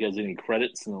appear he has any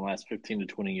credits in the last 15 to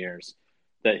 20 years,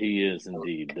 that he is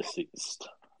indeed deceased.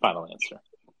 Final answer.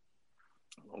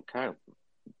 Okay.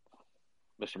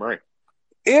 Mr. Murray.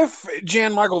 If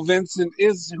Jan Michael Vincent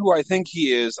is who I think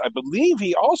he is, I believe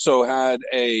he also had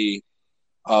a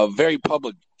very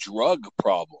public drug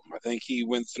problem. I think he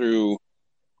went through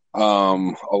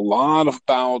a lot of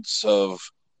bouts of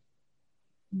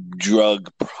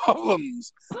drug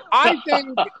problems. I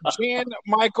think Jan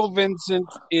Michael Vincent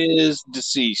is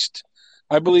deceased.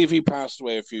 I believe he passed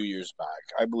away a few years back.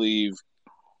 I believe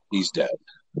he's dead.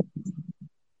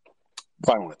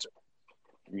 Final answer.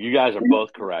 You guys are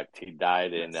both correct. He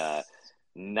died in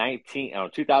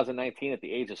 2019 at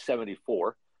the age of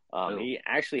 74. He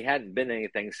actually hadn't been in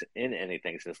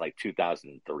anything since like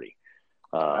 2003.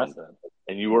 And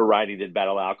you were right. He did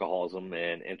battle alcoholism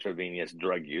and intravenous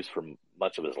drug use for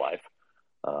much of his life.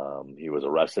 He was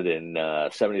arrested in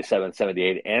 77,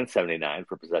 78, and 79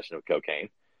 for possession of cocaine.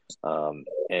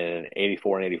 In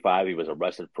 84 and 85, he was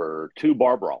arrested for 2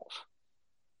 bar brawls.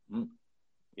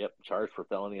 Yep, charged for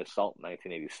felony assault in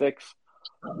 1986.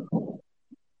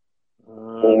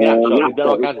 So he's done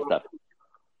all kinds of stuff.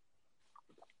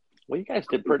 Well, you guys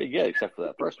did pretty good, except for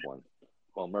that first one.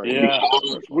 Well, Murray,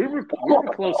 we were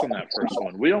close on that first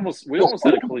one. We almost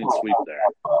had a clean sweep there.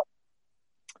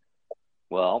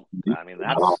 Well, I mean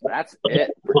that's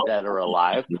it for Dead or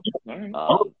Alive.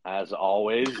 As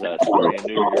always, story and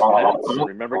neuter your pets.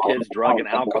 Remember, kids, drug and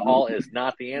alcohol is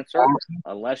not the answer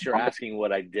unless you're asking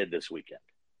what I did this weekend.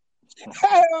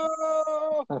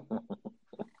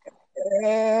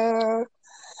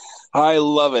 I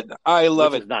love it.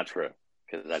 Which is not true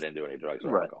because I didn't do any drugs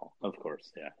or alcohol. Of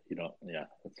course, yeah. You don't. Yeah,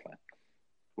 that's fine.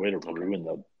 Way to ruin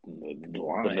the line,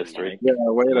 the mystery. Yeah,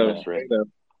 wait a.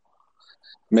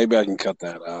 Maybe I can cut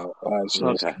that out.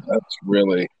 Okay. That's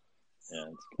really.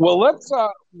 Yeah, well, let's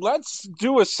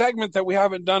do a segment that we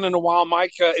haven't done in a while,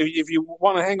 Mike. If you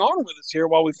want to hang on with us here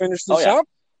while we finish this up.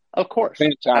 Of course.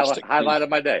 Fantastic. Highlight of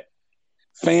my day.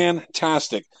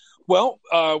 Fantastic. Well,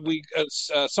 we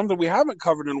something we haven't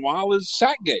covered in a while is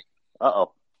Sackgate.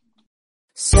 Uh-oh.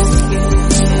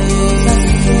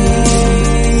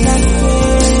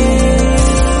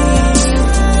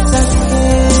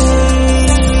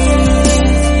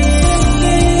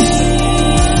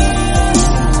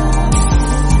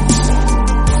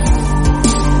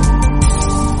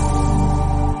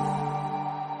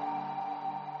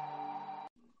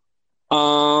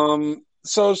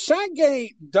 So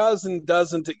Sackgate does and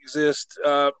doesn't exist.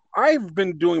 I've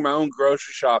been doing my own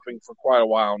grocery shopping for quite a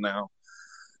while now.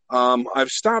 I've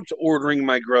stopped ordering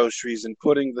my groceries and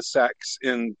putting the sacks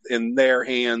in their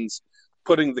hands,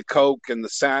 putting the Coke and the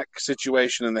sack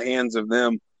situation in the hands of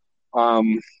them.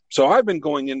 So I've been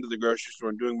going into the grocery store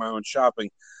and doing my own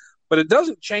shopping, but it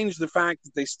doesn't change the fact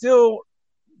that they still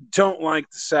don't like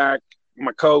to sack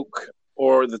my Coke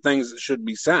or the things that should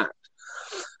be sacked.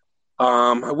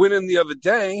 I went in the other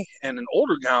day, and an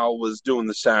older gal was doing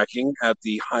the sacking at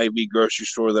the Hy-Vee grocery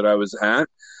store that I was at.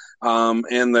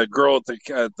 And the girl at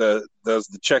the does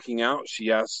the checking out.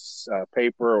 She asks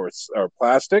paper or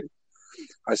plastic.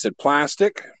 I said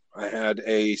plastic. I had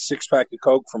a 6-pack of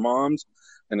Coke for Mom's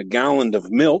and a gallon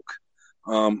of milk.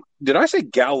 Did I say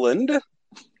gallon?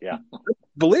 Yeah. I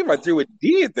believe I threw a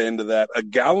D at the end of that. A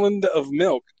gallon of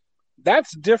milk.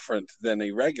 that's different than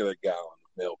a regular gallon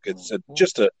of milk. It's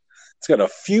it's got a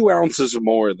few ounces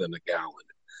more than a gallon.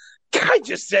 I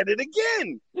just said it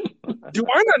again. Do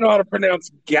I not know how to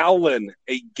pronounce gallon?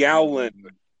 A gallon.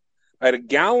 I had a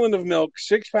gallon of milk,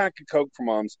 6-pack of Coke for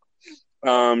Mom's.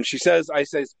 She says, I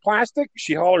say, it's plastic.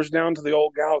 She hollers down to the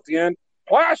old gal at the end,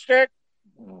 plastic.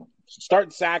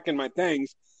 Start sacking my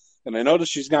things. And I notice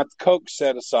she's got the Coke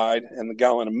set aside and the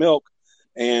gallon of milk,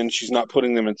 and she's not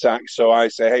putting them in sacks. So I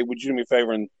say, hey, would you do me a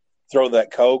favor and throw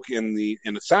that Coke in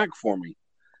a sack for me?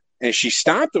 And she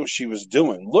stopped what she was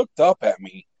doing, looked up at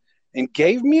me, and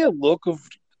gave me a look of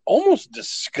almost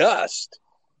disgust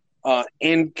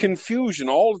and confusion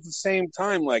all at the same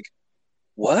time. Like,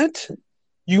 what?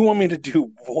 You want me to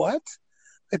do what?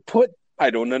 I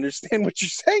don't understand what you're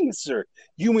saying, sir.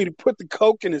 You want me to put the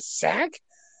Coke in a sack?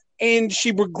 And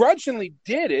she begrudgingly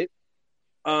did it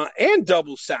and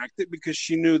double sacked it because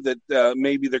she knew that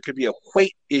maybe there could be a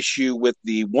weight issue with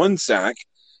the one sack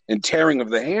and tearing of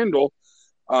the handle.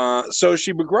 So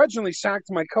she begrudgingly sacked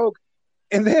my Coke.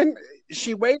 And then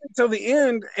she waited until the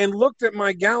end and looked at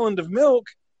my gallon of milk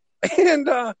and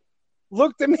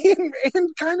looked at me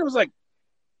and kind of was like,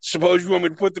 suppose you want me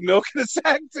to put the milk in a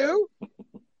sack too? And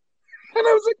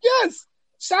I was like, yes,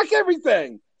 sack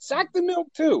everything. Sack the milk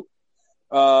too.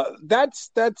 That's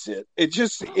it.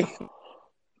 It's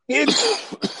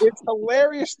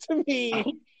hilarious to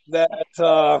me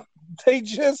that they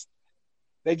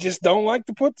just don't like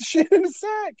to put the shit in a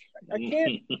sack. I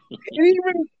can't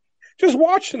even just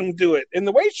watching them do it. And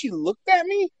the way she looked at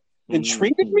me and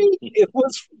treated me, it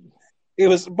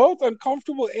was both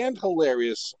uncomfortable and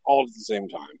hilarious all at the same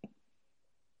time.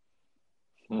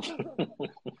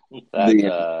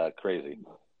 That's crazy.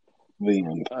 The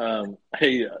end.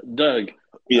 Hey, Doug.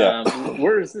 Yeah.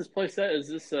 Where is this place at? Is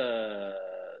this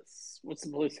what's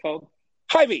the place called?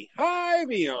 Hy-Vee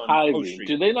on Hy-Vee. O Street.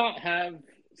 Do they not have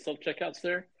self-checkouts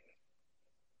there?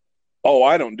 Oh,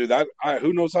 I don't do that.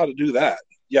 Who knows how to do that?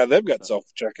 Yeah, they've got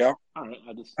self-checkout. All right,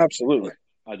 Absolutely.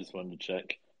 I just wanted to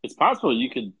check. It's possible you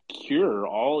could cure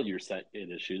all your set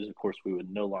issues. Of course, we would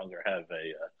no longer have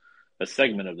a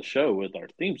segment of the show with our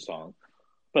theme song,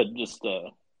 but just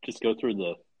go through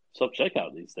the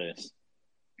self-checkout these days.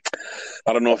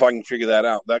 I don't know if I can figure that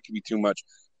out. That could be too much.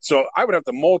 So I would have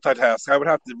to multitask. I would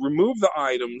have to remove the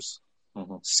items,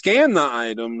 scan the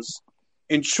items,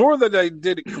 ensure that I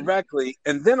did it correctly,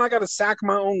 and then I got to sack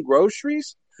my own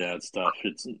groceries. Yeah, it's tough.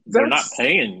 They're not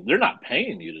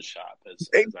paying you to shop.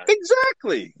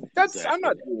 Exactly. I'm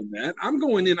not doing that. I'm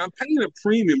going in. I'm paying a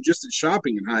premium just at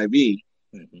shopping in Hy-Vee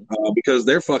because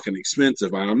they're fucking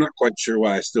expensive. I'm not quite sure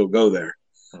why I still go there.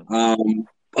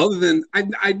 Other than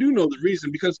I do know the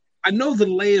reason because I know the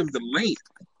lay of the land.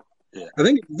 Yeah. I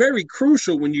think it's very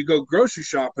crucial when you go grocery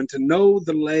shopping to know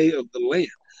the lay of the land.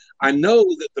 I know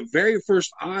that the very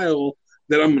first aisle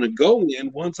that I'm going to go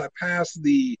in once I pass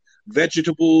the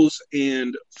vegetables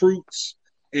and fruits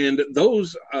and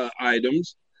those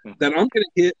items, that I'm going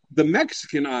to hit the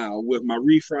Mexican aisle with my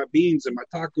refried beans and my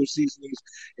taco seasonings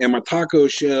and my taco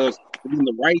shells. And then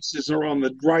the rices are on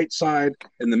the right side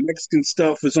and the Mexican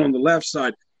stuff is on the left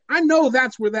side. I know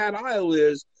that's where that aisle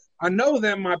is. I know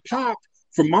that my pop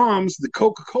for Mom's, the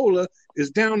Coca-Cola,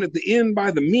 is down at the end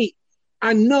by the meat.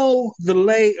 I know the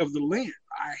lay of the land.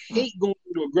 I hate going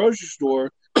to a grocery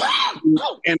store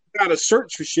and got to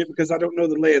search for shit because I don't know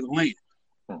the lay of the land.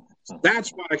 So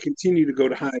that's why I continue to go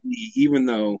to Hy-Vee, even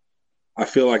though I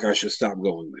feel like I should stop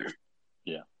going there.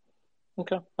 Yeah.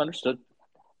 Okay. Understood.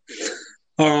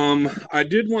 I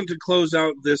did want to close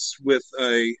out this with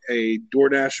a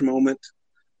DoorDash moment.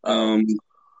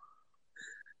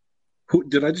 Who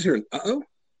did I just hear? Uh-oh?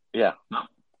 Yeah.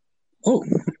 Oh.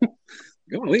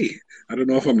 Golly. I don't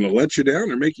know if I'm going to let you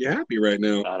down or make you happy right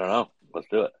now. I don't know. Let's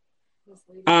do it.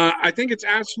 I think it's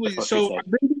absolutely so.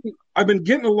 I've been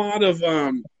getting a lot of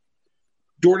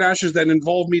DoorDashers that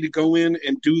involve me to go in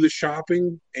and do the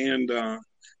shopping, and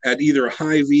at either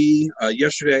Hy-Vee.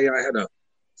 Yesterday, I had a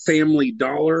Family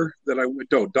Dollar that I went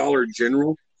to, Dollar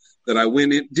General that I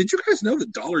went in. Did you guys know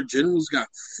that Dollar General's got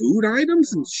food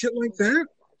items and shit like that?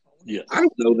 Yes. I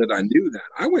don't know that I knew that.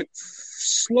 I went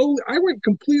slowly. I went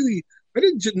completely. I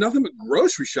did nothing but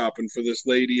grocery shopping for this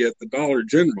lady at the Dollar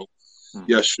General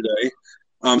yesterday.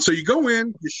 So you go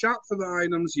in, you shop for the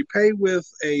items, you pay with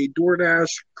a DoorDash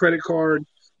credit card,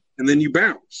 and then you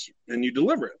bounce and you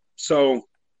deliver it. So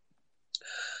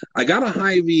I got a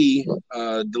Hy-Vee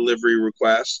delivery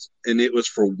request, and it was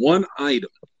for one item.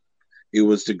 It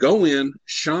was to go in,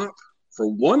 shop for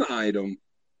one item,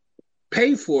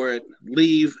 pay for it,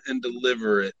 leave, and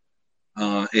deliver it.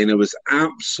 And it was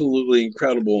absolutely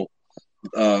incredible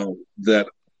that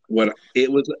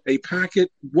It was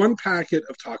one packet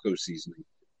of taco seasoning.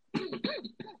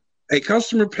 A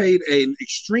customer paid an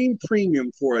extreme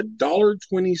premium for a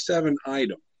 $1.27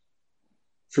 item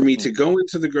for me to go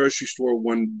into the grocery store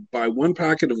buy one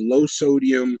packet of low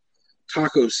sodium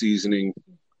taco seasoning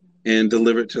and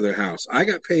deliver it to their house. I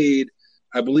got paid,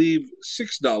 I believe,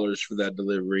 $6 for that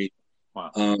delivery.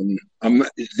 Wow.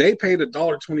 They paid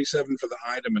 $1.27 for the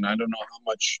item, and I don't know how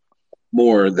much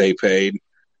more they paid.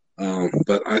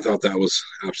 But I thought that was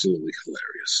absolutely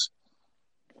hilarious.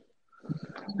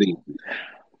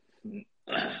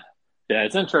 Yeah,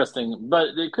 it's interesting,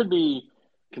 but it could be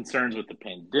concerns with the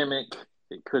pandemic.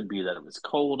 It could be that it was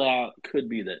cold out. It could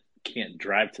be that you can't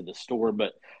drive to the store.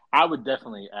 But I would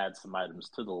definitely add some items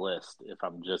to the list if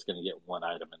I'm just going to get one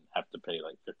item and have to pay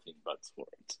like $15 for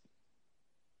it.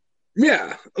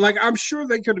 Yeah, like I'm sure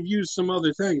they could have used some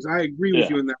other things. I agree with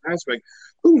you in that aspect.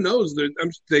 Who knows?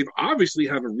 They obviously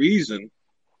have a reason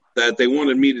that they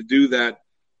wanted me to do that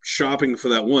shopping for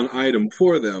that one item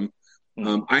for them.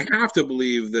 I have to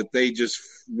believe that they just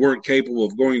weren't capable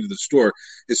of going to the store.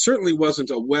 It certainly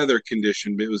wasn't a weather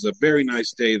condition, but it was a very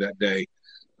nice day that day.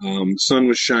 Sun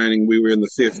was shining. We were in the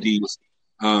 50s.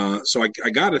 So I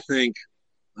got to think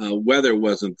weather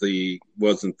wasn't the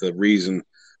reason.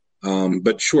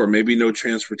 But sure, maybe no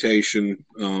transportation.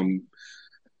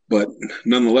 But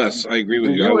nonetheless, I agree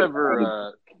with you.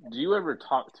 Do you ever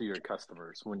talk to your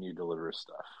customers when you deliver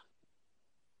stuff?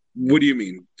 What do you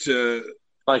mean?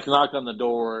 Like knock on the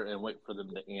door and wait for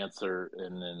them to answer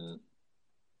and then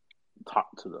talk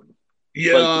to them.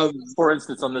 Yeah. Like, for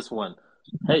instance, on this one,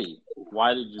 hey,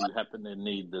 why did you happen to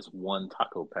need this one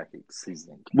taco packet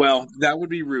seasoning? Well, that would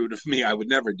be rude of me. I would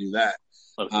never do that.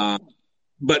 Okay.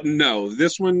 But no,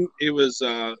 this one, it was,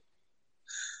 I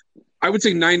would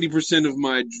say 90% of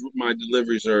my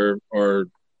deliveries are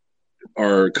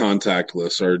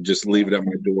contactless, or just leave it at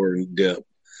my door and dip.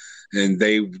 And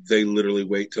they literally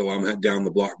wait till I'm down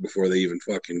the block before they even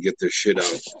fucking get their shit out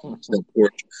of the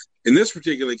porch. In this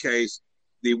particular case,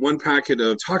 the one packet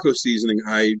of taco seasoning,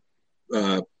 I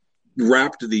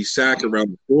wrapped the sack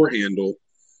around the door handle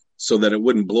so that it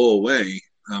wouldn't blow away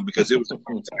because it was a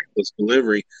contactless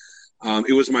delivery.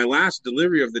 It was my last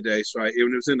delivery of the day, so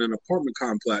it was in an apartment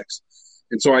complex.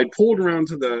 And so I pulled around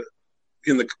in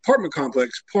the apartment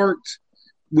complex, parked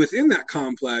within that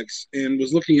complex, and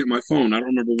was looking at my phone. I don't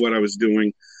remember what I was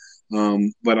doing,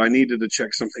 but I needed to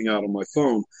check something out on my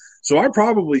phone. So I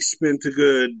probably spent a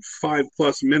good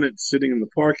 5+ minutes sitting in the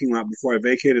parking lot before I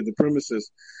vacated the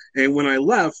premises. And when I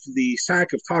left, the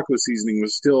sack of taco seasoning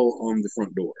was still on the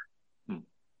front door.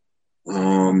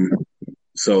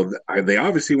 So they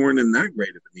obviously weren't in that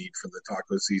great of a need for the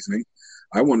taco seasoning.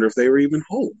 I wonder if they were even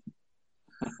home.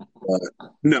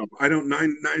 No, I don't.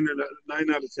 9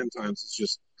 out of 10 times, it's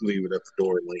just leave it at the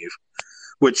door and leave.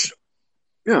 Which,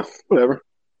 yeah, whatever.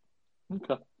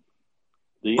 Okay.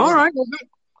 All right. Well,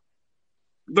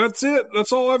 that's it.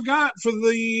 That's all I've got for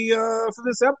for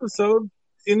this episode.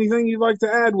 Anything you'd like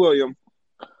to add, William?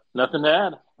 Nothing to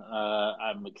add.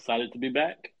 I'm excited to be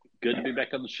back. Good to be back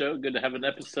on the show. Good to have an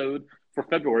episode for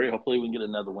February. Hopefully, we can get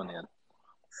another one in.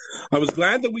 I was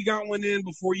glad that we got one in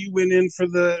before you went in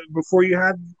before you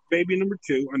had baby number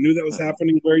 2. I knew that was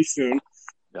happening very soon.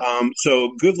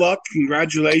 So good luck,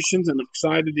 congratulations, and I'm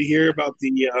excited to hear about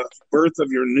the birth of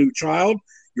your new child,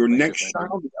 your next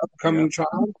child, the upcoming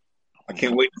child. I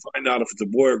can't wait to find out if it's a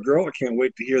boy or girl. I can't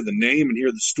wait to hear the name and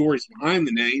hear the stories behind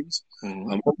the names.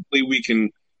 Hopefully we can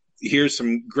hear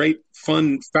some great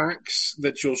fun facts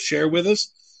that you'll share with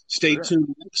us. Stay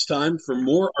tuned next time for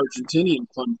more Argentinian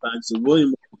fun facts that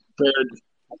William prepared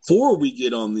before we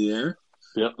get on the air.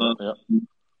 Yep.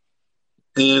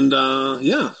 And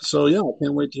so I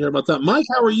can't wait to hear about that. Mike,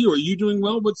 how are you? Are you doing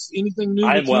well? What's anything new?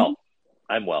 I'm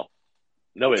well.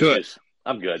 No issues.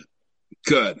 I'm good.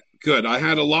 Good. I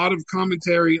had a lot of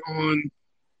commentary on.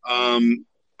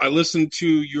 I listened to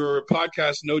your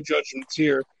podcast, No Judgments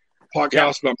Here.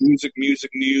 Podcast about music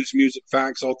news, music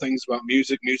facts, all things about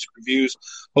music reviews,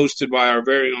 hosted by our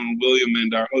very own William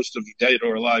and our host of Dead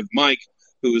or Alive, Mike,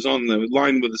 who is on the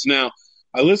line with us now.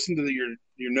 I listened to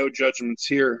your No Judgments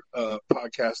Here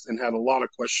podcast and had a lot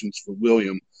of questions for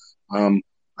William.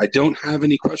 I don't have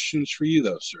any questions for you,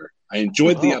 though, sir. I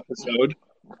enjoyed the episode.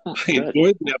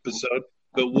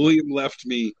 But William left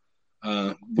me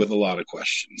with a lot of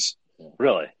questions.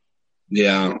 Really?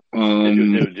 Yeah.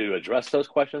 Did you address those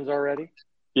questions already?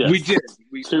 Yes. We did.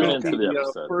 We spent into the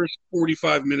episode. First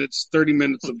 45 minutes, 30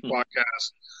 minutes of the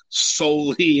podcast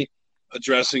solely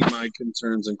addressing my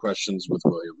concerns and questions with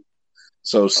William.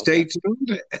 So stay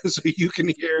tuned so you can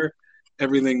hear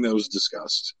everything that was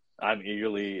discussed. I'm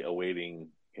eagerly awaiting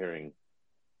hearing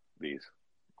these.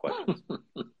 questions.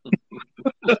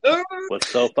 What's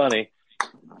so funny?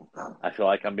 I feel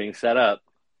like I'm being set up.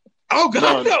 Oh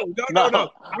God,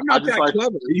 no! I'm not that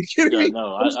clever. Are you kidding me?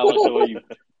 No, I like the way you.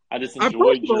 I just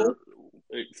enjoyed your.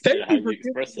 Thank how you for you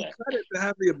express that. credit to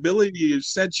have the ability to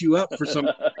set you up for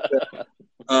something.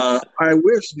 I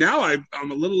wish now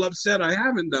I'm a little upset I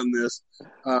haven't done this.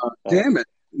 Damn it!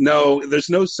 No, there's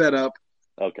no setup.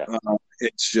 Okay.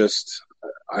 It's just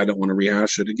I don't want to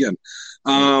rehash it again.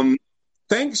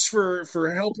 Thanks for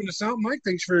helping us out, Mike.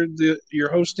 Thanks for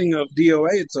your hosting of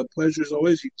DOA. It's a pleasure as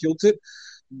always. You killed it.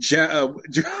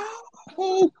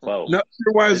 Whoa. Not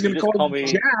sure why I was going to call me you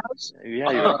Jazz.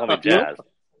 Yeah, you're going to call me Jazz.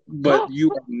 But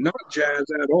you are not Jazz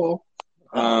at all.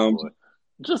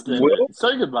 Just Will?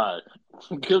 say goodbye.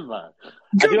 Goodbye.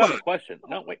 I do have a question.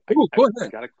 No, wait. Go ahead. I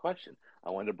got a question. I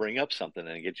wanted to bring up something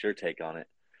and get your take on it.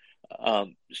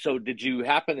 So did you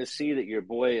happen to see that your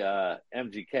boy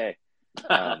MGK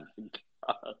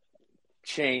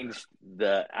changed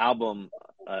the album,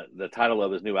 the title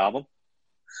of his new album?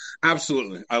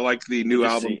 Absolutely. I like the new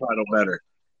album title better.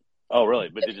 Oh, really?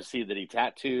 But did you see that he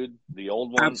tattooed the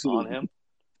old one on him?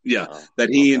 Yeah, that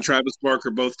he and Travis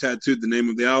Barker both tattooed the name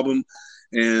of the album,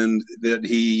 and that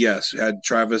he, had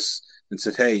Travis and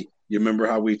said, hey, you remember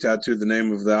how we tattooed the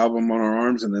name of the album on our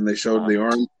arms? And then they showed the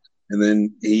arm, and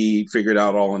then he figured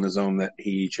out all on his own that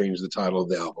he changed the title of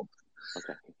the album.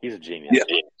 Okay. He's a genius. Yeah.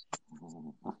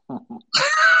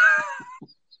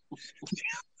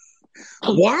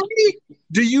 Why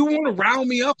do you want to rile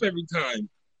me up every time?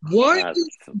 What is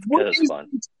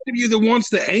you that wants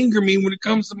to anger me when it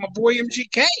comes to my boy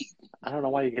MGK? I don't know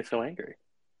why you get so angry.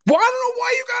 Well, I don't know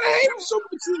why you gotta hate him so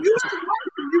much. You used to like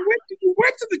him. You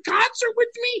went to the concert with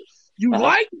me. You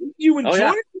liked him. You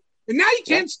enjoyed it. And now you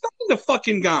can't stand the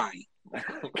fucking guy.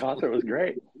 The concert was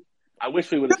great. I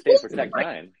wish we would have stayed for Tech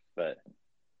 9, but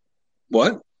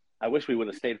what? I wish we would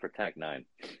have stayed for Tech 9.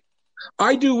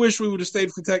 I do wish we would have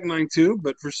stayed for Tech 9 too,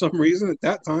 but for some reason at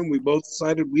that time we both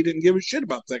decided we didn't give a shit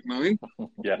about Tech 9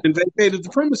 and vacated the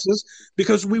premises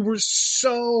because we were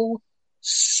so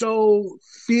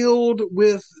filled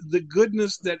with the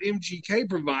goodness that MGK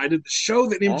provided. The show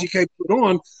that MGK put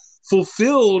on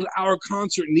fulfilled our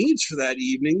concert needs for that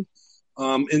evening.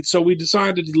 And so we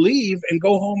decided to leave and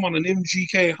go home on an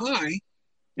MGK high.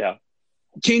 Yeah.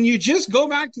 Can you just go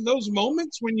back to those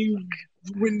moments when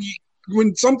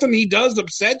something he does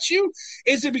upsets you?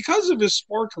 Is it because of his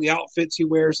sparkly outfits he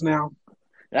wears now?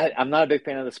 I'm not a big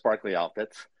fan of the sparkly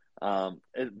outfits.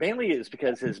 Mainly it's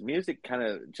because his music kind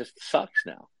of just sucks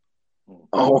now.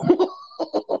 Oh.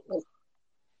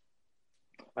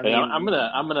 I'm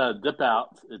gonna dip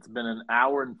out. It's been an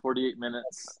hour and 48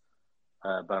 minutes,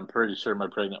 but I'm pretty sure my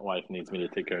pregnant wife needs me to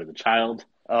take care of the child.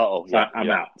 So I'm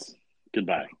out.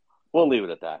 Goodbye. We'll leave it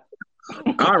at that.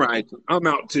 All right, I'm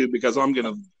out too because I'm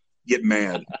gonna get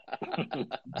mad.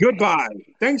 Goodbye.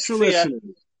 Thanks for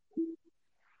listening.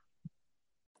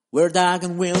 We're Doug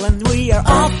and Will and we are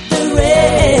off the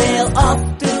rail,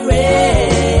 off the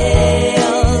rail.